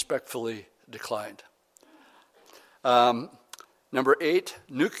 they respectfully declined. Number 8,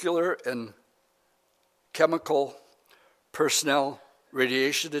 nuclear and chemical personnel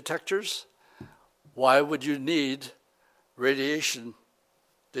radiation detectors. Why would you need radiation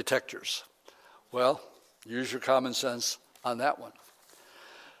detectors? Well, use your common sense on that one.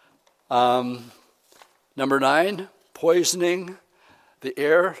 Number 9, poisoning the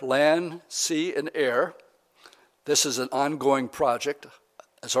air, land, sea, and air. This is an ongoing project.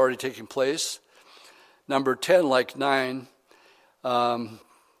 It's already taking place. Number 10, like 9,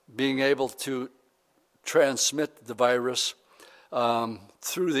 being able to transmit the virus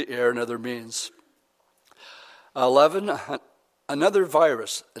through the air and other means. 11, another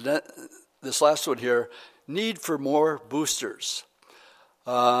virus. This last one here, need for more boosters.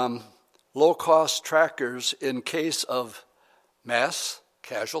 low-cost trackers in case of mass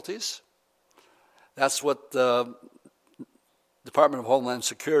casualties. That's what the Department of Homeland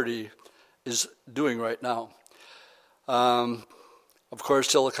Security is doing right now. Of course,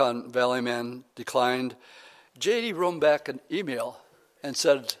 Silicon Valley man declined. JD wrote back an email and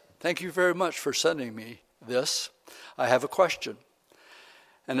said, "Thank you very much for sending me this. I have a question."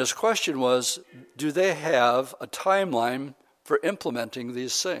 And his question was, do they have a timeline for implementing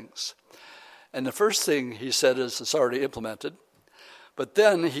these things? And the first thing he said is it's already implemented, but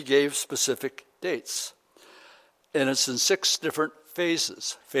then he gave specific dates. And it's in 6 different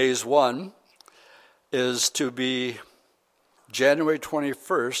phases. Phase 1 is to be January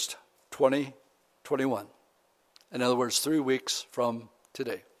 21st, 2021. In other words, 3 weeks from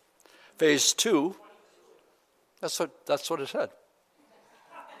today. Phase 2, that's what it said.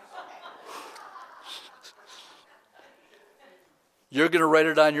 You're going to write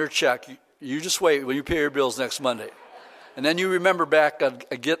it on your check. You just wait when you pay your bills next Monday. And then you remember back on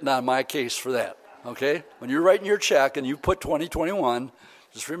getting on my case for that, okay? When you're writing your check and you put 2021,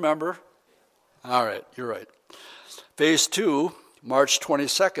 just remember. All right, you're right. Phase 2, March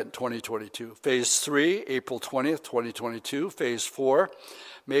 22nd, 2022. Phase 3, April 20th, 2022. Phase 4,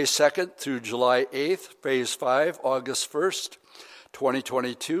 May 2nd through July 8th. Phase 5, August 1st,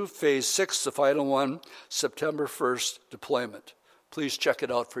 2022. Phase 6, the final one, September 1st, deployment. Please check it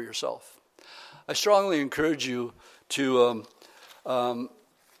out for yourself. I strongly encourage you to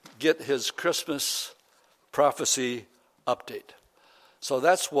get his Christmas prophecy update. So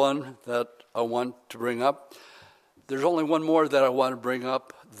that's one that I want to bring up. There's only one more that I want to bring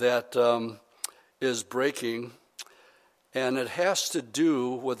up that is breaking, and it has to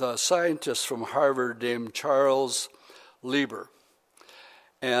do with a scientist from Harvard named Charles Lieber.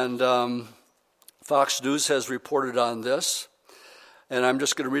 And Fox News has reported on this. And I'm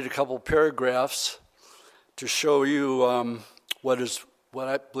just going to read a couple paragraphs to show you what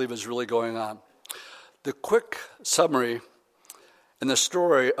I believe is really going on. The quick summary in the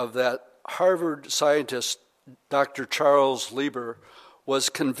story of that Harvard scientist, Dr. Charles Lieber, was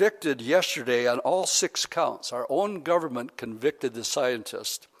convicted yesterday on all 6 counts. Our own government convicted the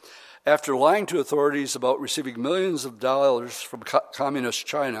scientist after lying to authorities about receiving millions of dollars from communist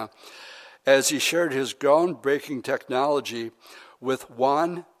China as he shared his groundbreaking technology with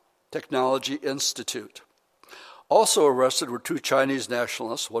Wuhan Technology Institute. Also arrested were 2 Chinese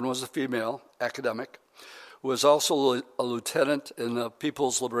nationalists. One was a female academic who was also a lieutenant in the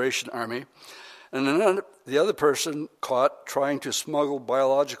People's Liberation Army. And then the other person caught trying to smuggle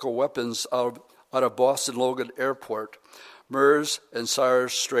biological weapons out of Boston Logan Airport, MERS and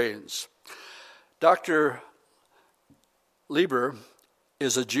SARS strains. Dr. Lieber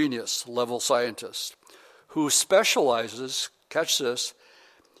is a genius-level scientist who specializes, catch this,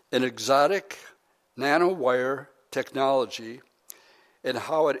 in exotic nanowire technology and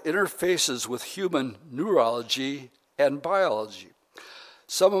how it interfaces with human neurology and biology.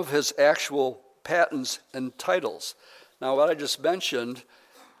 Some of his actual patents and titles. Now, what I just mentioned,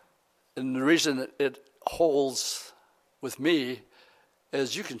 and the reason it holds with me,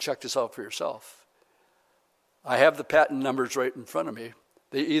 is you can check this out for yourself. I have the patent numbers right in front of me.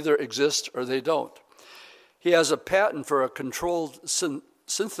 They either exist or they don't. He has a patent for a controlled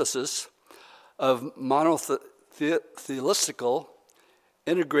synthesis of monothelistical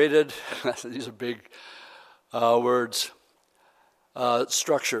integrated, these are big words,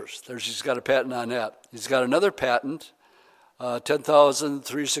 structures. He's got a patent on that. He's got another patent,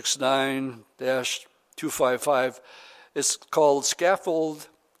 10,369-255. It's called Scaffold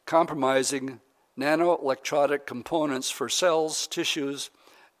Compromising Nanoelectronic Components for Cells, Tissues,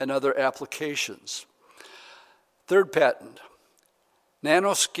 and Other Applications. Third patent,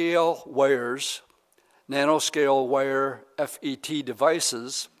 nanoscale wires, nanoscale wire FET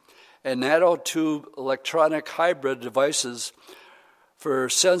devices, and nanotube electronic hybrid devices for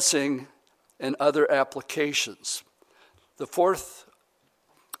sensing and other applications. The fourth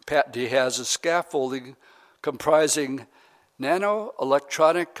patent he has is scaffolding comprising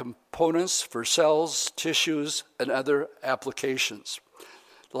nanoelectronic components for cells, tissues, and other applications.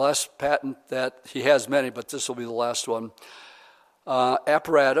 The last patent that he has many, but this will be the last one.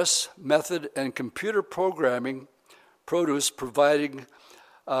 Apparatus, method, and computer programming produce providing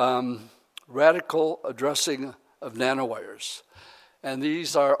radical addressing of nanowires. And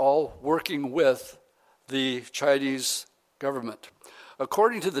these are all working with the Chinese government.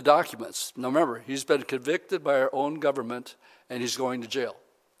 According to the documents, now remember, he's been convicted by our own government and he's going to jail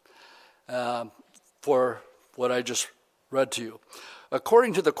for what I just read to you.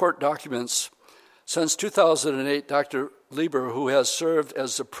 According to the court documents, since 2008, Dr. Lieber, who has served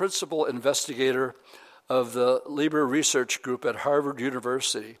as the principal investigator of the Lieber Research Group at Harvard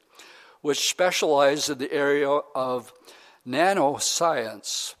University, which specialized in the area of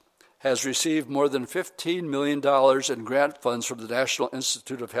nanoscience, has received more than $15 million in grant funds from the National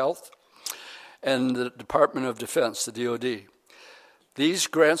Institute of Health and the Department of Defense, the DoD. These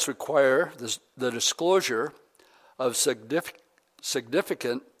grants require the disclosure of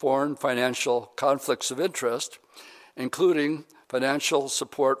significant foreign financial conflicts of interest, including financial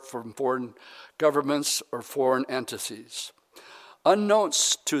support from foreign governments or foreign entities.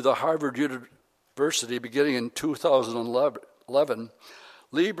 Unbeknownst to the Harvard University, beginning in 2011,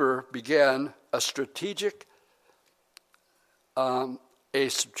 Lieber began a strategic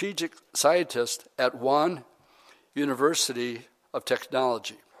scientist at Wuhan University of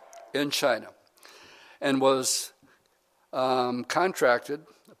Technology in China, and was contracted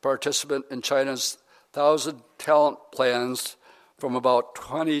participant in China's 1,000 talent plans from about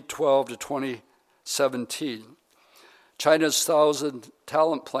 2012 to 2017. China's 1,000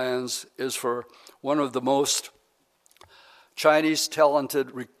 talent plans is for one of the most Chinese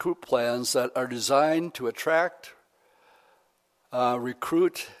talented recruit plans that are designed to attract,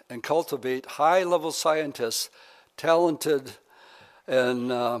 recruit, and cultivate high-level scientists talented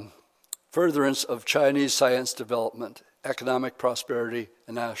in furtherance of Chinese science development, economic prosperity,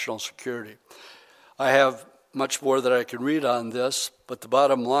 and national security. I have much more that I can read on this, but the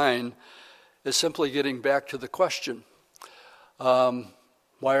bottom line is simply getting back to the question,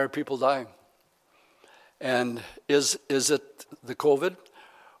 why are people dying? And is it the COVID,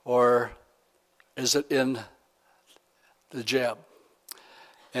 or is it in the jab?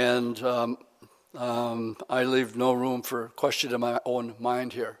 And I leave no room for question in my own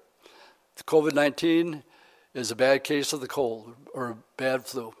mind here. The COVID-19 is a bad case of the cold or a bad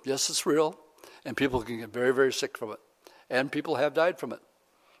flu. Yes, it's real, and people can get very, very sick from it. And people have died from it.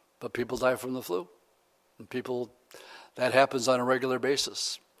 But people die from the flu. And that happens on a regular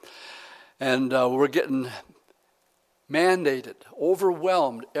basis. And we're getting mandated,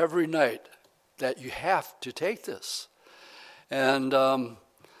 overwhelmed every night that you have to take this. And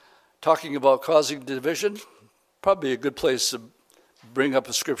talking about causing division, probably a good place to bring up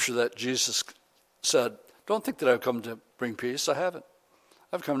a scripture that Jesus said, don't think that I've come to bring peace. I haven't.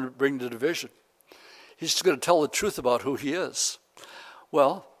 I've come to bring the division. He's going to tell the truth about who he is.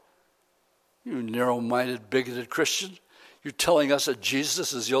 Well, you narrow-minded, bigoted Christian, you're telling us that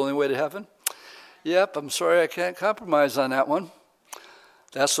Jesus is the only way to heaven? Yep, I'm sorry I can't compromise on that one.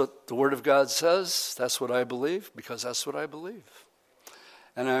 That's what the Word of God says. That's what I believe, because that's what I believe.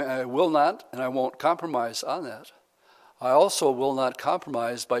 And I will not, and I won't compromise on that. I also will not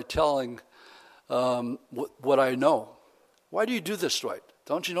compromise by telling what I know. Why do you do this, Dwight?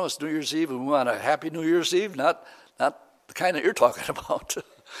 Don't you know it's New Year's Eve and we want a happy New Year's Eve? Not the kind that you're talking about.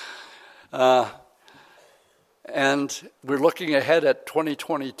 And we're looking ahead at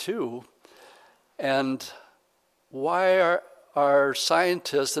 2022, and why are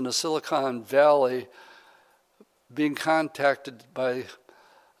scientists in the Silicon Valley being contacted by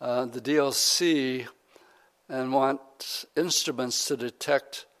the DLC and want instruments to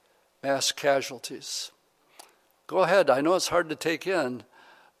detect mass casualties? Go ahead. I know it's hard to take in,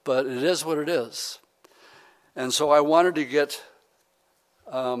 but it is what it is. And so I wanted to get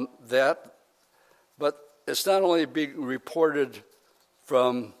that, but it's not only being reported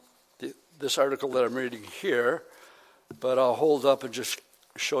from this article that I'm reading here, but I'll hold up and just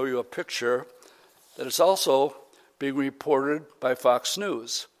show you a picture that it's also being reported by Fox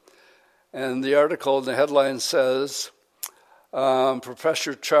News. And the article in the headline says,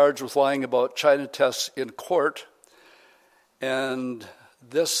 professor charged with lying about China tests in court. And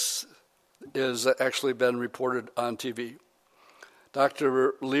this is actually been reported on TV.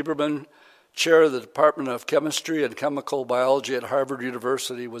 Dr. Lieberman, chair of the Department of Chemistry and Chemical Biology at Harvard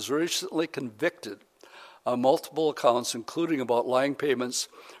University, was recently convicted on multiple accounts, including about lying payments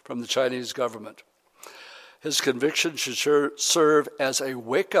from the Chinese government. His conviction should serve as a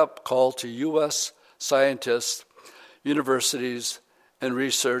wake-up call to U.S. scientists, universities, and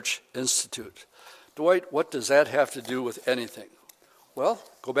research institutes. Dwight, what does that have to do with anything? Well,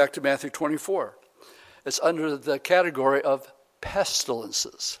 go back to Matthew 24. It's under the category of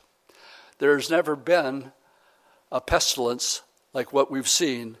pestilences. There's never been a pestilence like what we've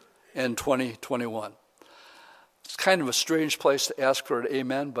seen in 2021. It's kind of a strange place to ask for an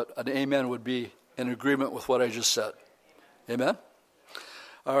amen, but an amen would be in agreement with what I just said. Amen?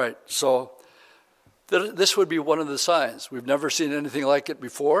 All right, so this would be one of the signs. We've never seen anything like it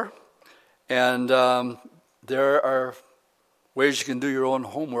before, and there are ways you can do your own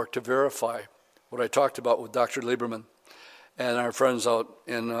homework to verify what I talked about with Dr. Lieberman. and our friends out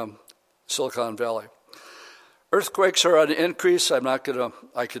in Silicon Valley. Earthquakes are on the increase. I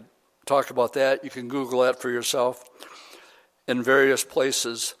could talk about that. You can Google that for yourself in various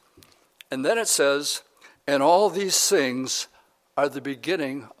places. And then it says, and all these things are the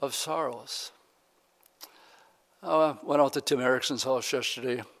beginning of sorrows. I went out to Tim Erickson's house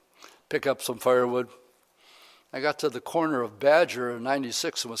yesterday, pick up some firewood. I got to the corner of Badger and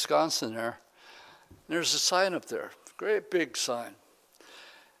 96 in Wisconsin there. And there's a sign up there, great big sign.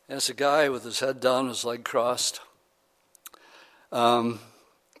 And it's a guy with his head down, his leg crossed. It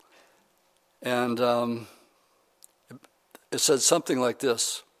said something like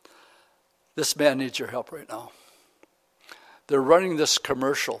this: this man needs your help right now. They're running this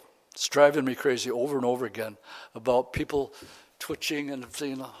commercial. It's driving me crazy over and over again about people twitching and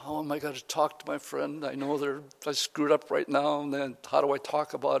saying, oh, am I going to talk to my friend? I know I screwed up right now, and then how do I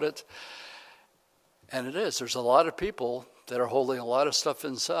talk about it? And it is. There's a lot of people that are holding a lot of stuff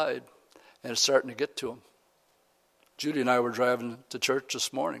inside, and it's starting to get to them. Judy and I were driving to church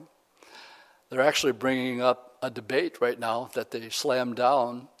this morning. They're actually bringing up a debate right now that they slammed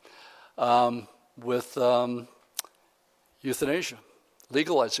down with euthanasia,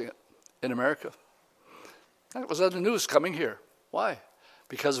 legalizing it in America. That was on the news coming here. Why?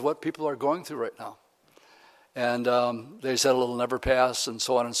 Because of what people are going through right now. And they said it'll never pass and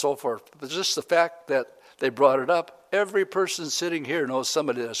so on and so forth. But just the fact that they brought it up, every person sitting here knows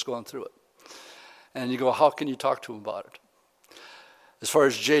somebody that's going through it. And you go, how can you talk to them about it? As far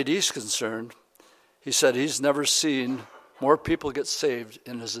as JD's concerned, he said he's never seen more people get saved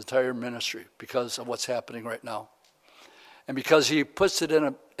in his entire ministry because of what's happening right now. And because he puts it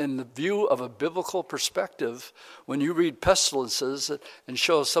in the view of a biblical perspective, when you read pestilences and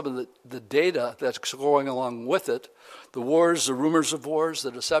show some of the data that's going along with it, the wars, the rumors of wars,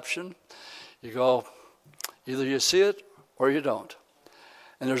 the deception, you go, either you see it or you don't.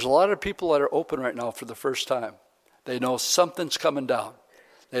 And there's a lot of people that are open right now for the first time. They know something's coming down.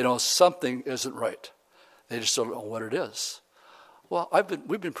 They know something isn't right. They just don't know what it is. Well,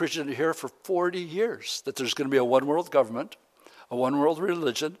 we've been preaching it here for 40 years, that there's going to be a one-world government, a one-world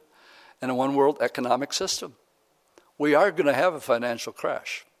religion, and a one-world economic system. We are going to have a financial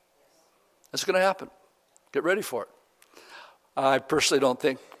crash. It's going to happen. Get ready for it. I personally don't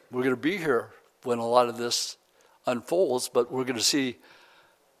think we're going to be here when a lot of this unfolds, but we're going to see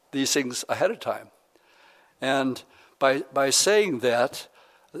these things ahead of time. And by saying that,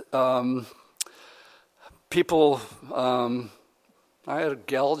 people... I had a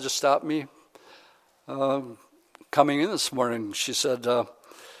gal just stop me coming in this morning. She said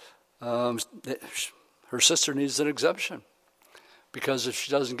her sister needs an exemption because if she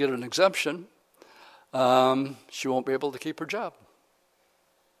doesn't get an exemption, she won't be able to keep her job.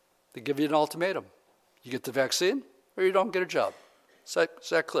 They give you an ultimatum. You get the vaccine or you don't get a job. Is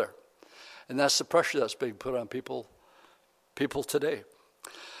that clear? And that's the pressure that's being put on people today.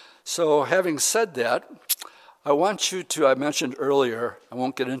 So having said that, I want you to, I mentioned earlier, I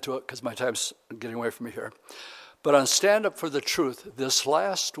won't get into it because my time's getting away from me here, but on Stand Up for the Truth, this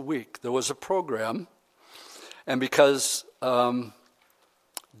last week, there was a program, and because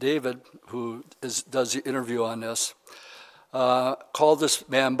David, who does the interview on this, called this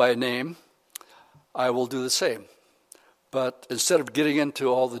man by name, I will do the same. But instead of getting into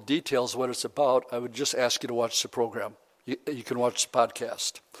all the details of what it's about, I would just ask you to watch the program. You can watch the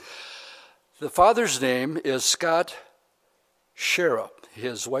podcast. The father's name is Scott Shera.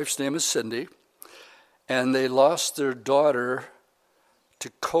 His wife's name is Cindy. And they lost their daughter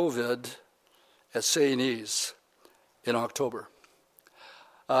to COVID at St. E's in October.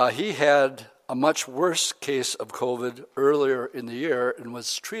 He had a much worse case of COVID earlier in the year and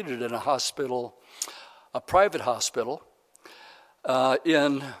was treated in a hospital, a private hospital,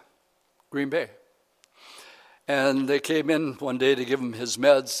 in Green Bay. And they came in one day to give him his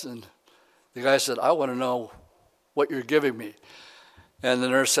meds, and the guy said, I want to know what you're giving me. And the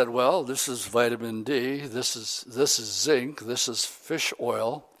nurse said, well, this is vitamin D, this is zinc, this is fish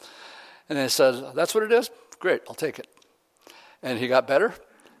oil. And they said, that's what it is? Great, I'll take it. And he got better,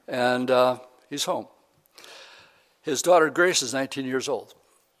 and he's home. His daughter Grace is 19 years old.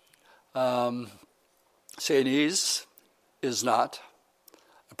 St. E's is not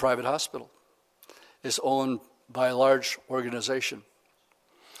a private hospital. It's owned by a large organization.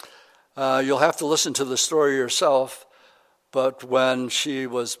 You'll have to listen to the story yourself, but when she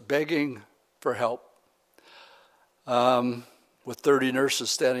was begging for help, with 30 nurses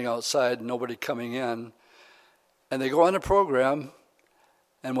standing outside, nobody coming in, and they go on a program,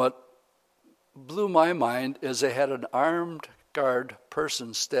 and what blew my mind is they had an armed guard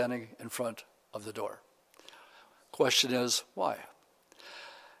person standing in front of the door. Question is, why?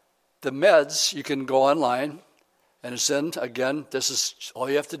 The meds, you can go online, and it's in, again, this is, all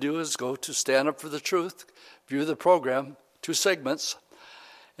you have to do is go to Stand Up for the Truth, view the program, 2 segments,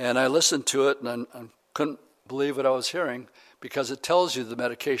 and I listened to it, and I couldn't believe what I was hearing, because it tells you the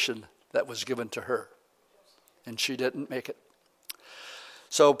medication that was given to her, and she didn't make it.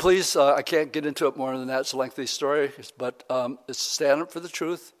 So please, I can't get into it more than that. It's a lengthy story, but it's Stand Up for the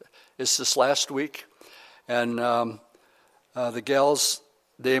Truth. It's this last week, and the gal's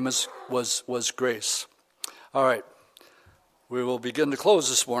name was Grace. All right, we will begin to close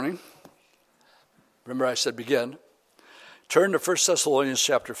this morning. Remember I said begin. Turn to 1 Thessalonians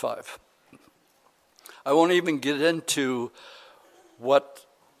chapter 5. I won't even get into what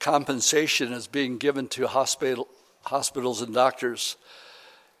compensation is being given to hospitals and doctors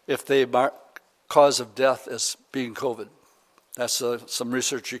if they mark cause of death as being COVID. That's some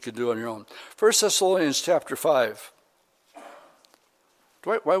research you can do on your own. 1 Thessalonians chapter 5.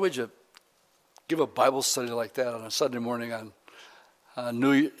 Why would you give a Bible study like that on a Sunday morning on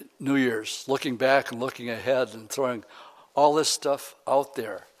New Year's, looking back and looking ahead and throwing all this stuff out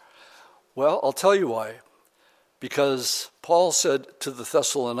there? Well, I'll tell you why. Because Paul said to the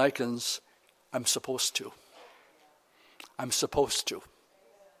Thessalonians, I'm supposed to. I'm supposed to.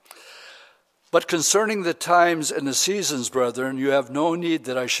 But concerning the times and the seasons, brethren, you have no need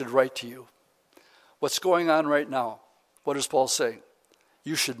that I should write to you. What's going on right now? What is Paul saying?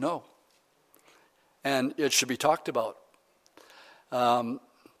 You should know. And it should be talked about.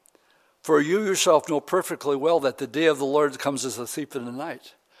 For you yourself know perfectly well that the day of the Lord comes as a thief in the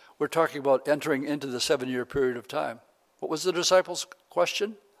night. We're talking about entering into the 7-year period of time. What was the disciples'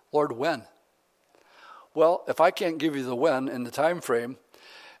 question? Lord, when? Well, if I can't give you the when and the time frame,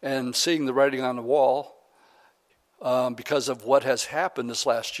 and seeing the writing on the wall, because of what has happened this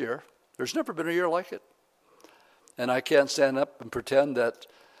last year, there's never been a year like it. And I can't stand up and pretend that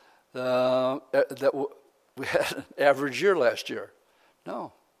we had an average year last year.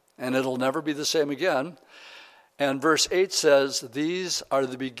 No. And it'll never be the same again. And verse 8 says, these are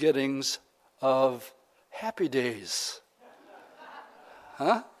the beginnings of happy days.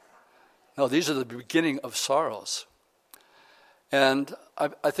 Huh? No, these are the beginning of sorrows. And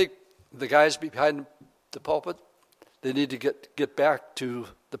I think the guys behind the pulpit, they need to get back to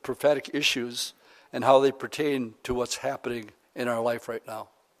the prophetic issues and how they pertain to what's happening in our life right now.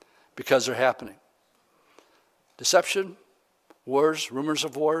 Because they're happening. Deception, wars, rumors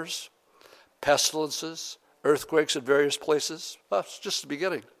of wars, pestilences, earthquakes in various places. Well, it's just the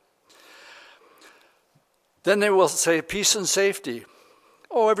beginning. Then they will say peace and safety.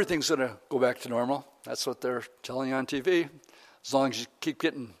 Oh, everything's going to go back to normal. That's what they're telling you on TV. As long as you keep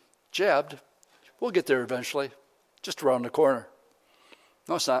getting jabbed, we'll get there eventually, just around the corner.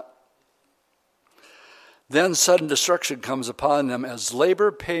 No, it's not. Then sudden destruction comes upon them as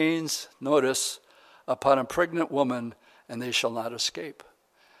labor pains, notice, upon a pregnant woman, and they shall not escape.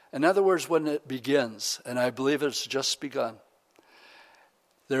 In other words, when it begins, and I believe it's just begun,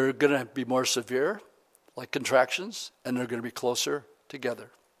 they're going to be more severe, like contractions, and they're going to be closer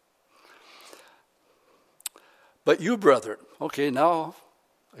together. But you, brethren, okay, now,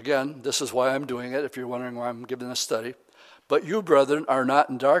 again, this is why I'm doing it, if you're wondering why I'm giving this study. But you, brethren, are not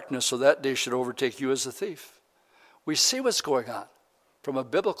in darkness, so that day should overtake you as a thief. We see what's going on from a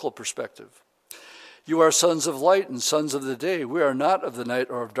biblical perspective. You are sons of light and sons of the day. We are not of the night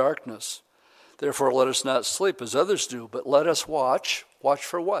or of darkness. Therefore, let us not sleep as others do, but let us watch. Watch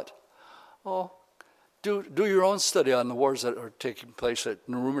for what? Oh, do your own study on the wars that are taking place, and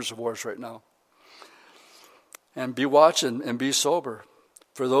the rumors of wars right now. And be watching and be sober.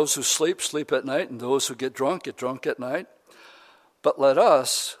 For those who sleep, sleep at night, and those who get drunk at night. But let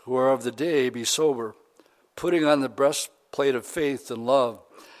us, who are of the day, be sober, putting on the breastplate of faith and love,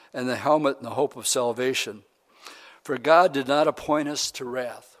 and the helmet and the hope of salvation. For God did not appoint us to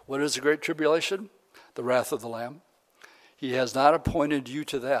wrath. What is the great tribulation? The wrath of the Lamb. He has not appointed you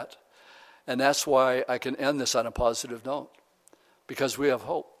to that. And that's why I can end this on a positive note. Because we have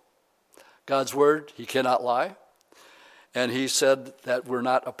hope. God's word, he cannot lie. And he said that we're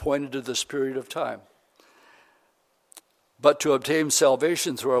not appointed to this period of time. But to obtain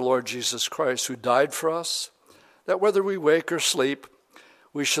salvation through our Lord Jesus Christ, who died for us, that whether we wake or sleep,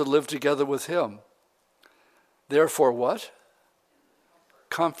 we should live together with him. Therefore what?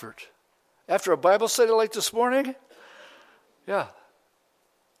 Comfort. After a Bible study like this morning? Yeah.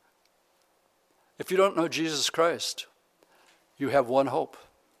 If you don't know Jesus Christ, you have one hope,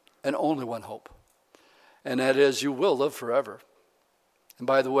 and only one hope. And that is, you will live forever. And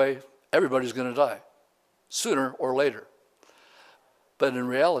by the way, everybody's going to die, sooner or later. But in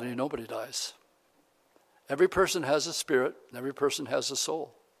reality, nobody dies. Every person has a spirit, and every person has a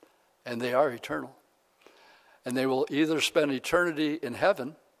soul, and they are eternal. And they will either spend eternity in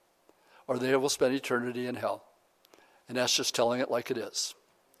heaven, or they will spend eternity in hell. And that's just telling it like it is.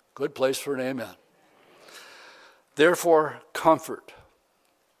 Good place for an amen. Therefore, comfort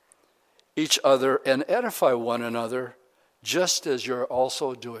each other and edify one another, just as you're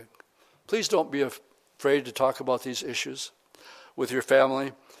also doing. Please don't be afraid to talk about these issues with your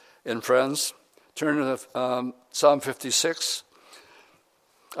family and friends. Turn to Psalm 56.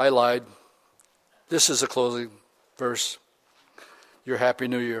 I lied. This is a closing verse. Your Happy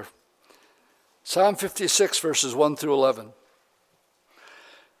New Year. Psalm 56, verses 1 through 11.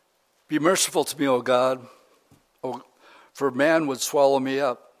 Be merciful to me, O God, for man would swallow me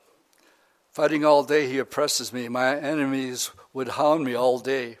up. Fighting all day he oppresses me. My enemies would hound me all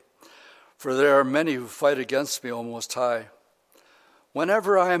day. For there are many who fight against me, O Most High.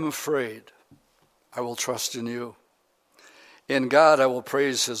 Whenever I am afraid, I will trust in you. In God I will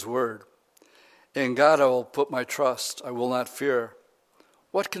praise his word. In God I will put my trust. I will not fear.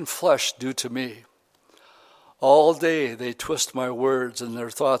 What can flesh do to me? All day they twist my words, and their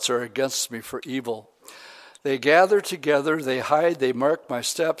thoughts are against me for evil. They gather together, they hide, they mark my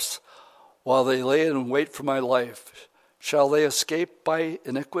steps, while they lay in wait for my life. Shall they escape by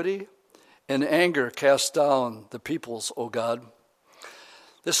iniquity? In anger cast down the peoples, O God.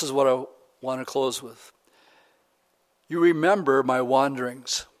 This is what I want to close with. You remember my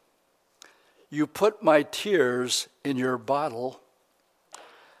wanderings. You put my tears in your bottle.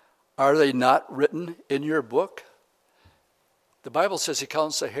 Are they not written in your book? The Bible says he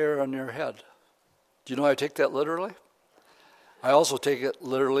counts the hair on your head. Do you know I take that literally? I also take it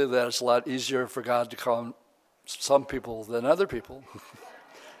literally that it's a lot easier for God to count some people than other people.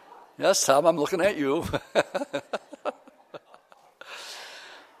 Yes, Tom, I'm looking at you.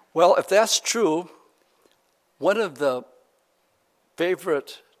 Well, if that's true, one of the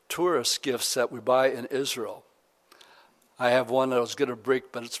favorite tourist gifts that we buy in Israel, I have one that I was going to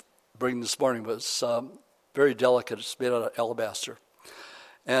bring this morning, but it's very delicate. It's made out of alabaster.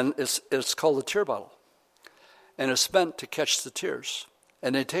 And it's called a tear bottle. And it's meant to catch the tears.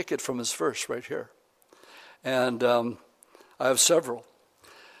 And they take it from his verse right here. And I have several.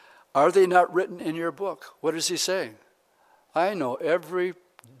 Are they not written in your book? What is he saying? I know every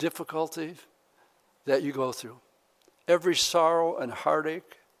difficulty that you go through, every sorrow and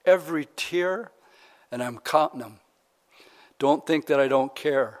heartache, every tear, and I'm counting them. Don't think that I don't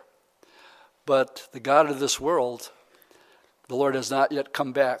care. But the God of this world, the Lord has not yet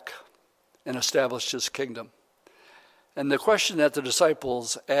come back and established his kingdom. And the question that the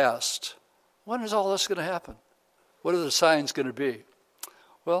disciples asked, when is all this going to happen? What are the signs going to be?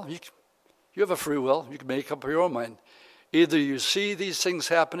 Well, you have a free will. You can make up your own mind. Either you see these things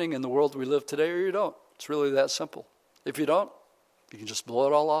happening in the world we live today or you don't. It's really that simple. If you don't, you can just blow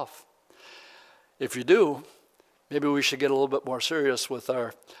it all off. If you do, maybe we should get a little bit more serious with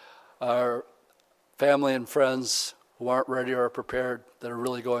our family and friends who aren't ready or prepared, that are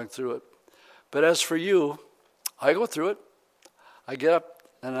really going through it. But as for you, I go through it. I get up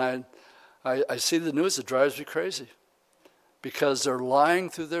and I see the news. It drives me crazy because they're lying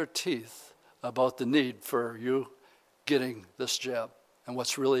through their teeth about the need for you getting this jab and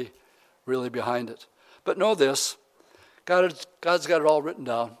what's really, really behind it. But know this, God's got it all written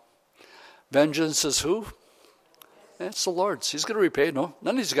down. Vengeance is who? It's the Lord's. He's going to repay. No,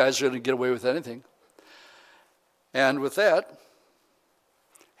 none of these guys are going to get away with anything. And with that,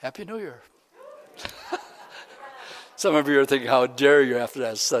 Happy New Year. Some of you are thinking, how dare you after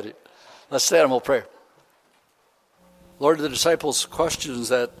that study. Let's stand and we'll pray. Lord, the disciples' questions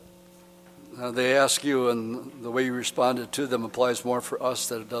that they ask you and the way you responded to them applies more for us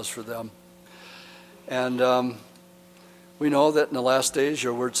than it does for them. And we know that in the last days,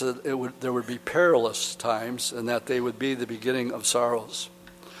 your word said there would be perilous times and that they would be the beginning of sorrows.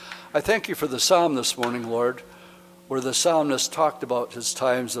 I thank you for the psalm this morning, Lord, where the psalmist talked about his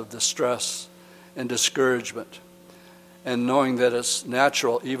times of distress and discouragement, and knowing that it's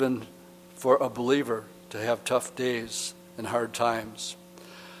natural even for a believer to have tough days and hard times.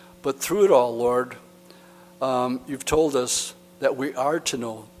 But through it all, Lord, you've told us that we are to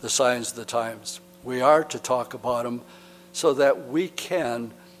know the signs of the times. We are to talk about them so that we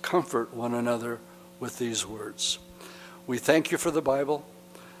can comfort one another with these words. We thank you for the Bible,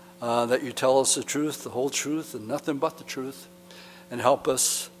 that you tell us the truth, the whole truth, and nothing but the truth, and help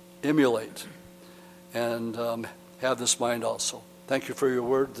us emulate and have this mind also. Thank you for your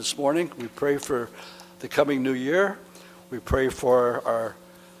word this morning. We pray for the coming new year. We pray for our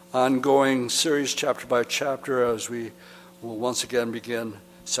ongoing series chapter by chapter as we will once again begin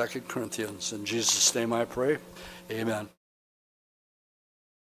 2 Corinthians. In Jesus' name I pray. Amen.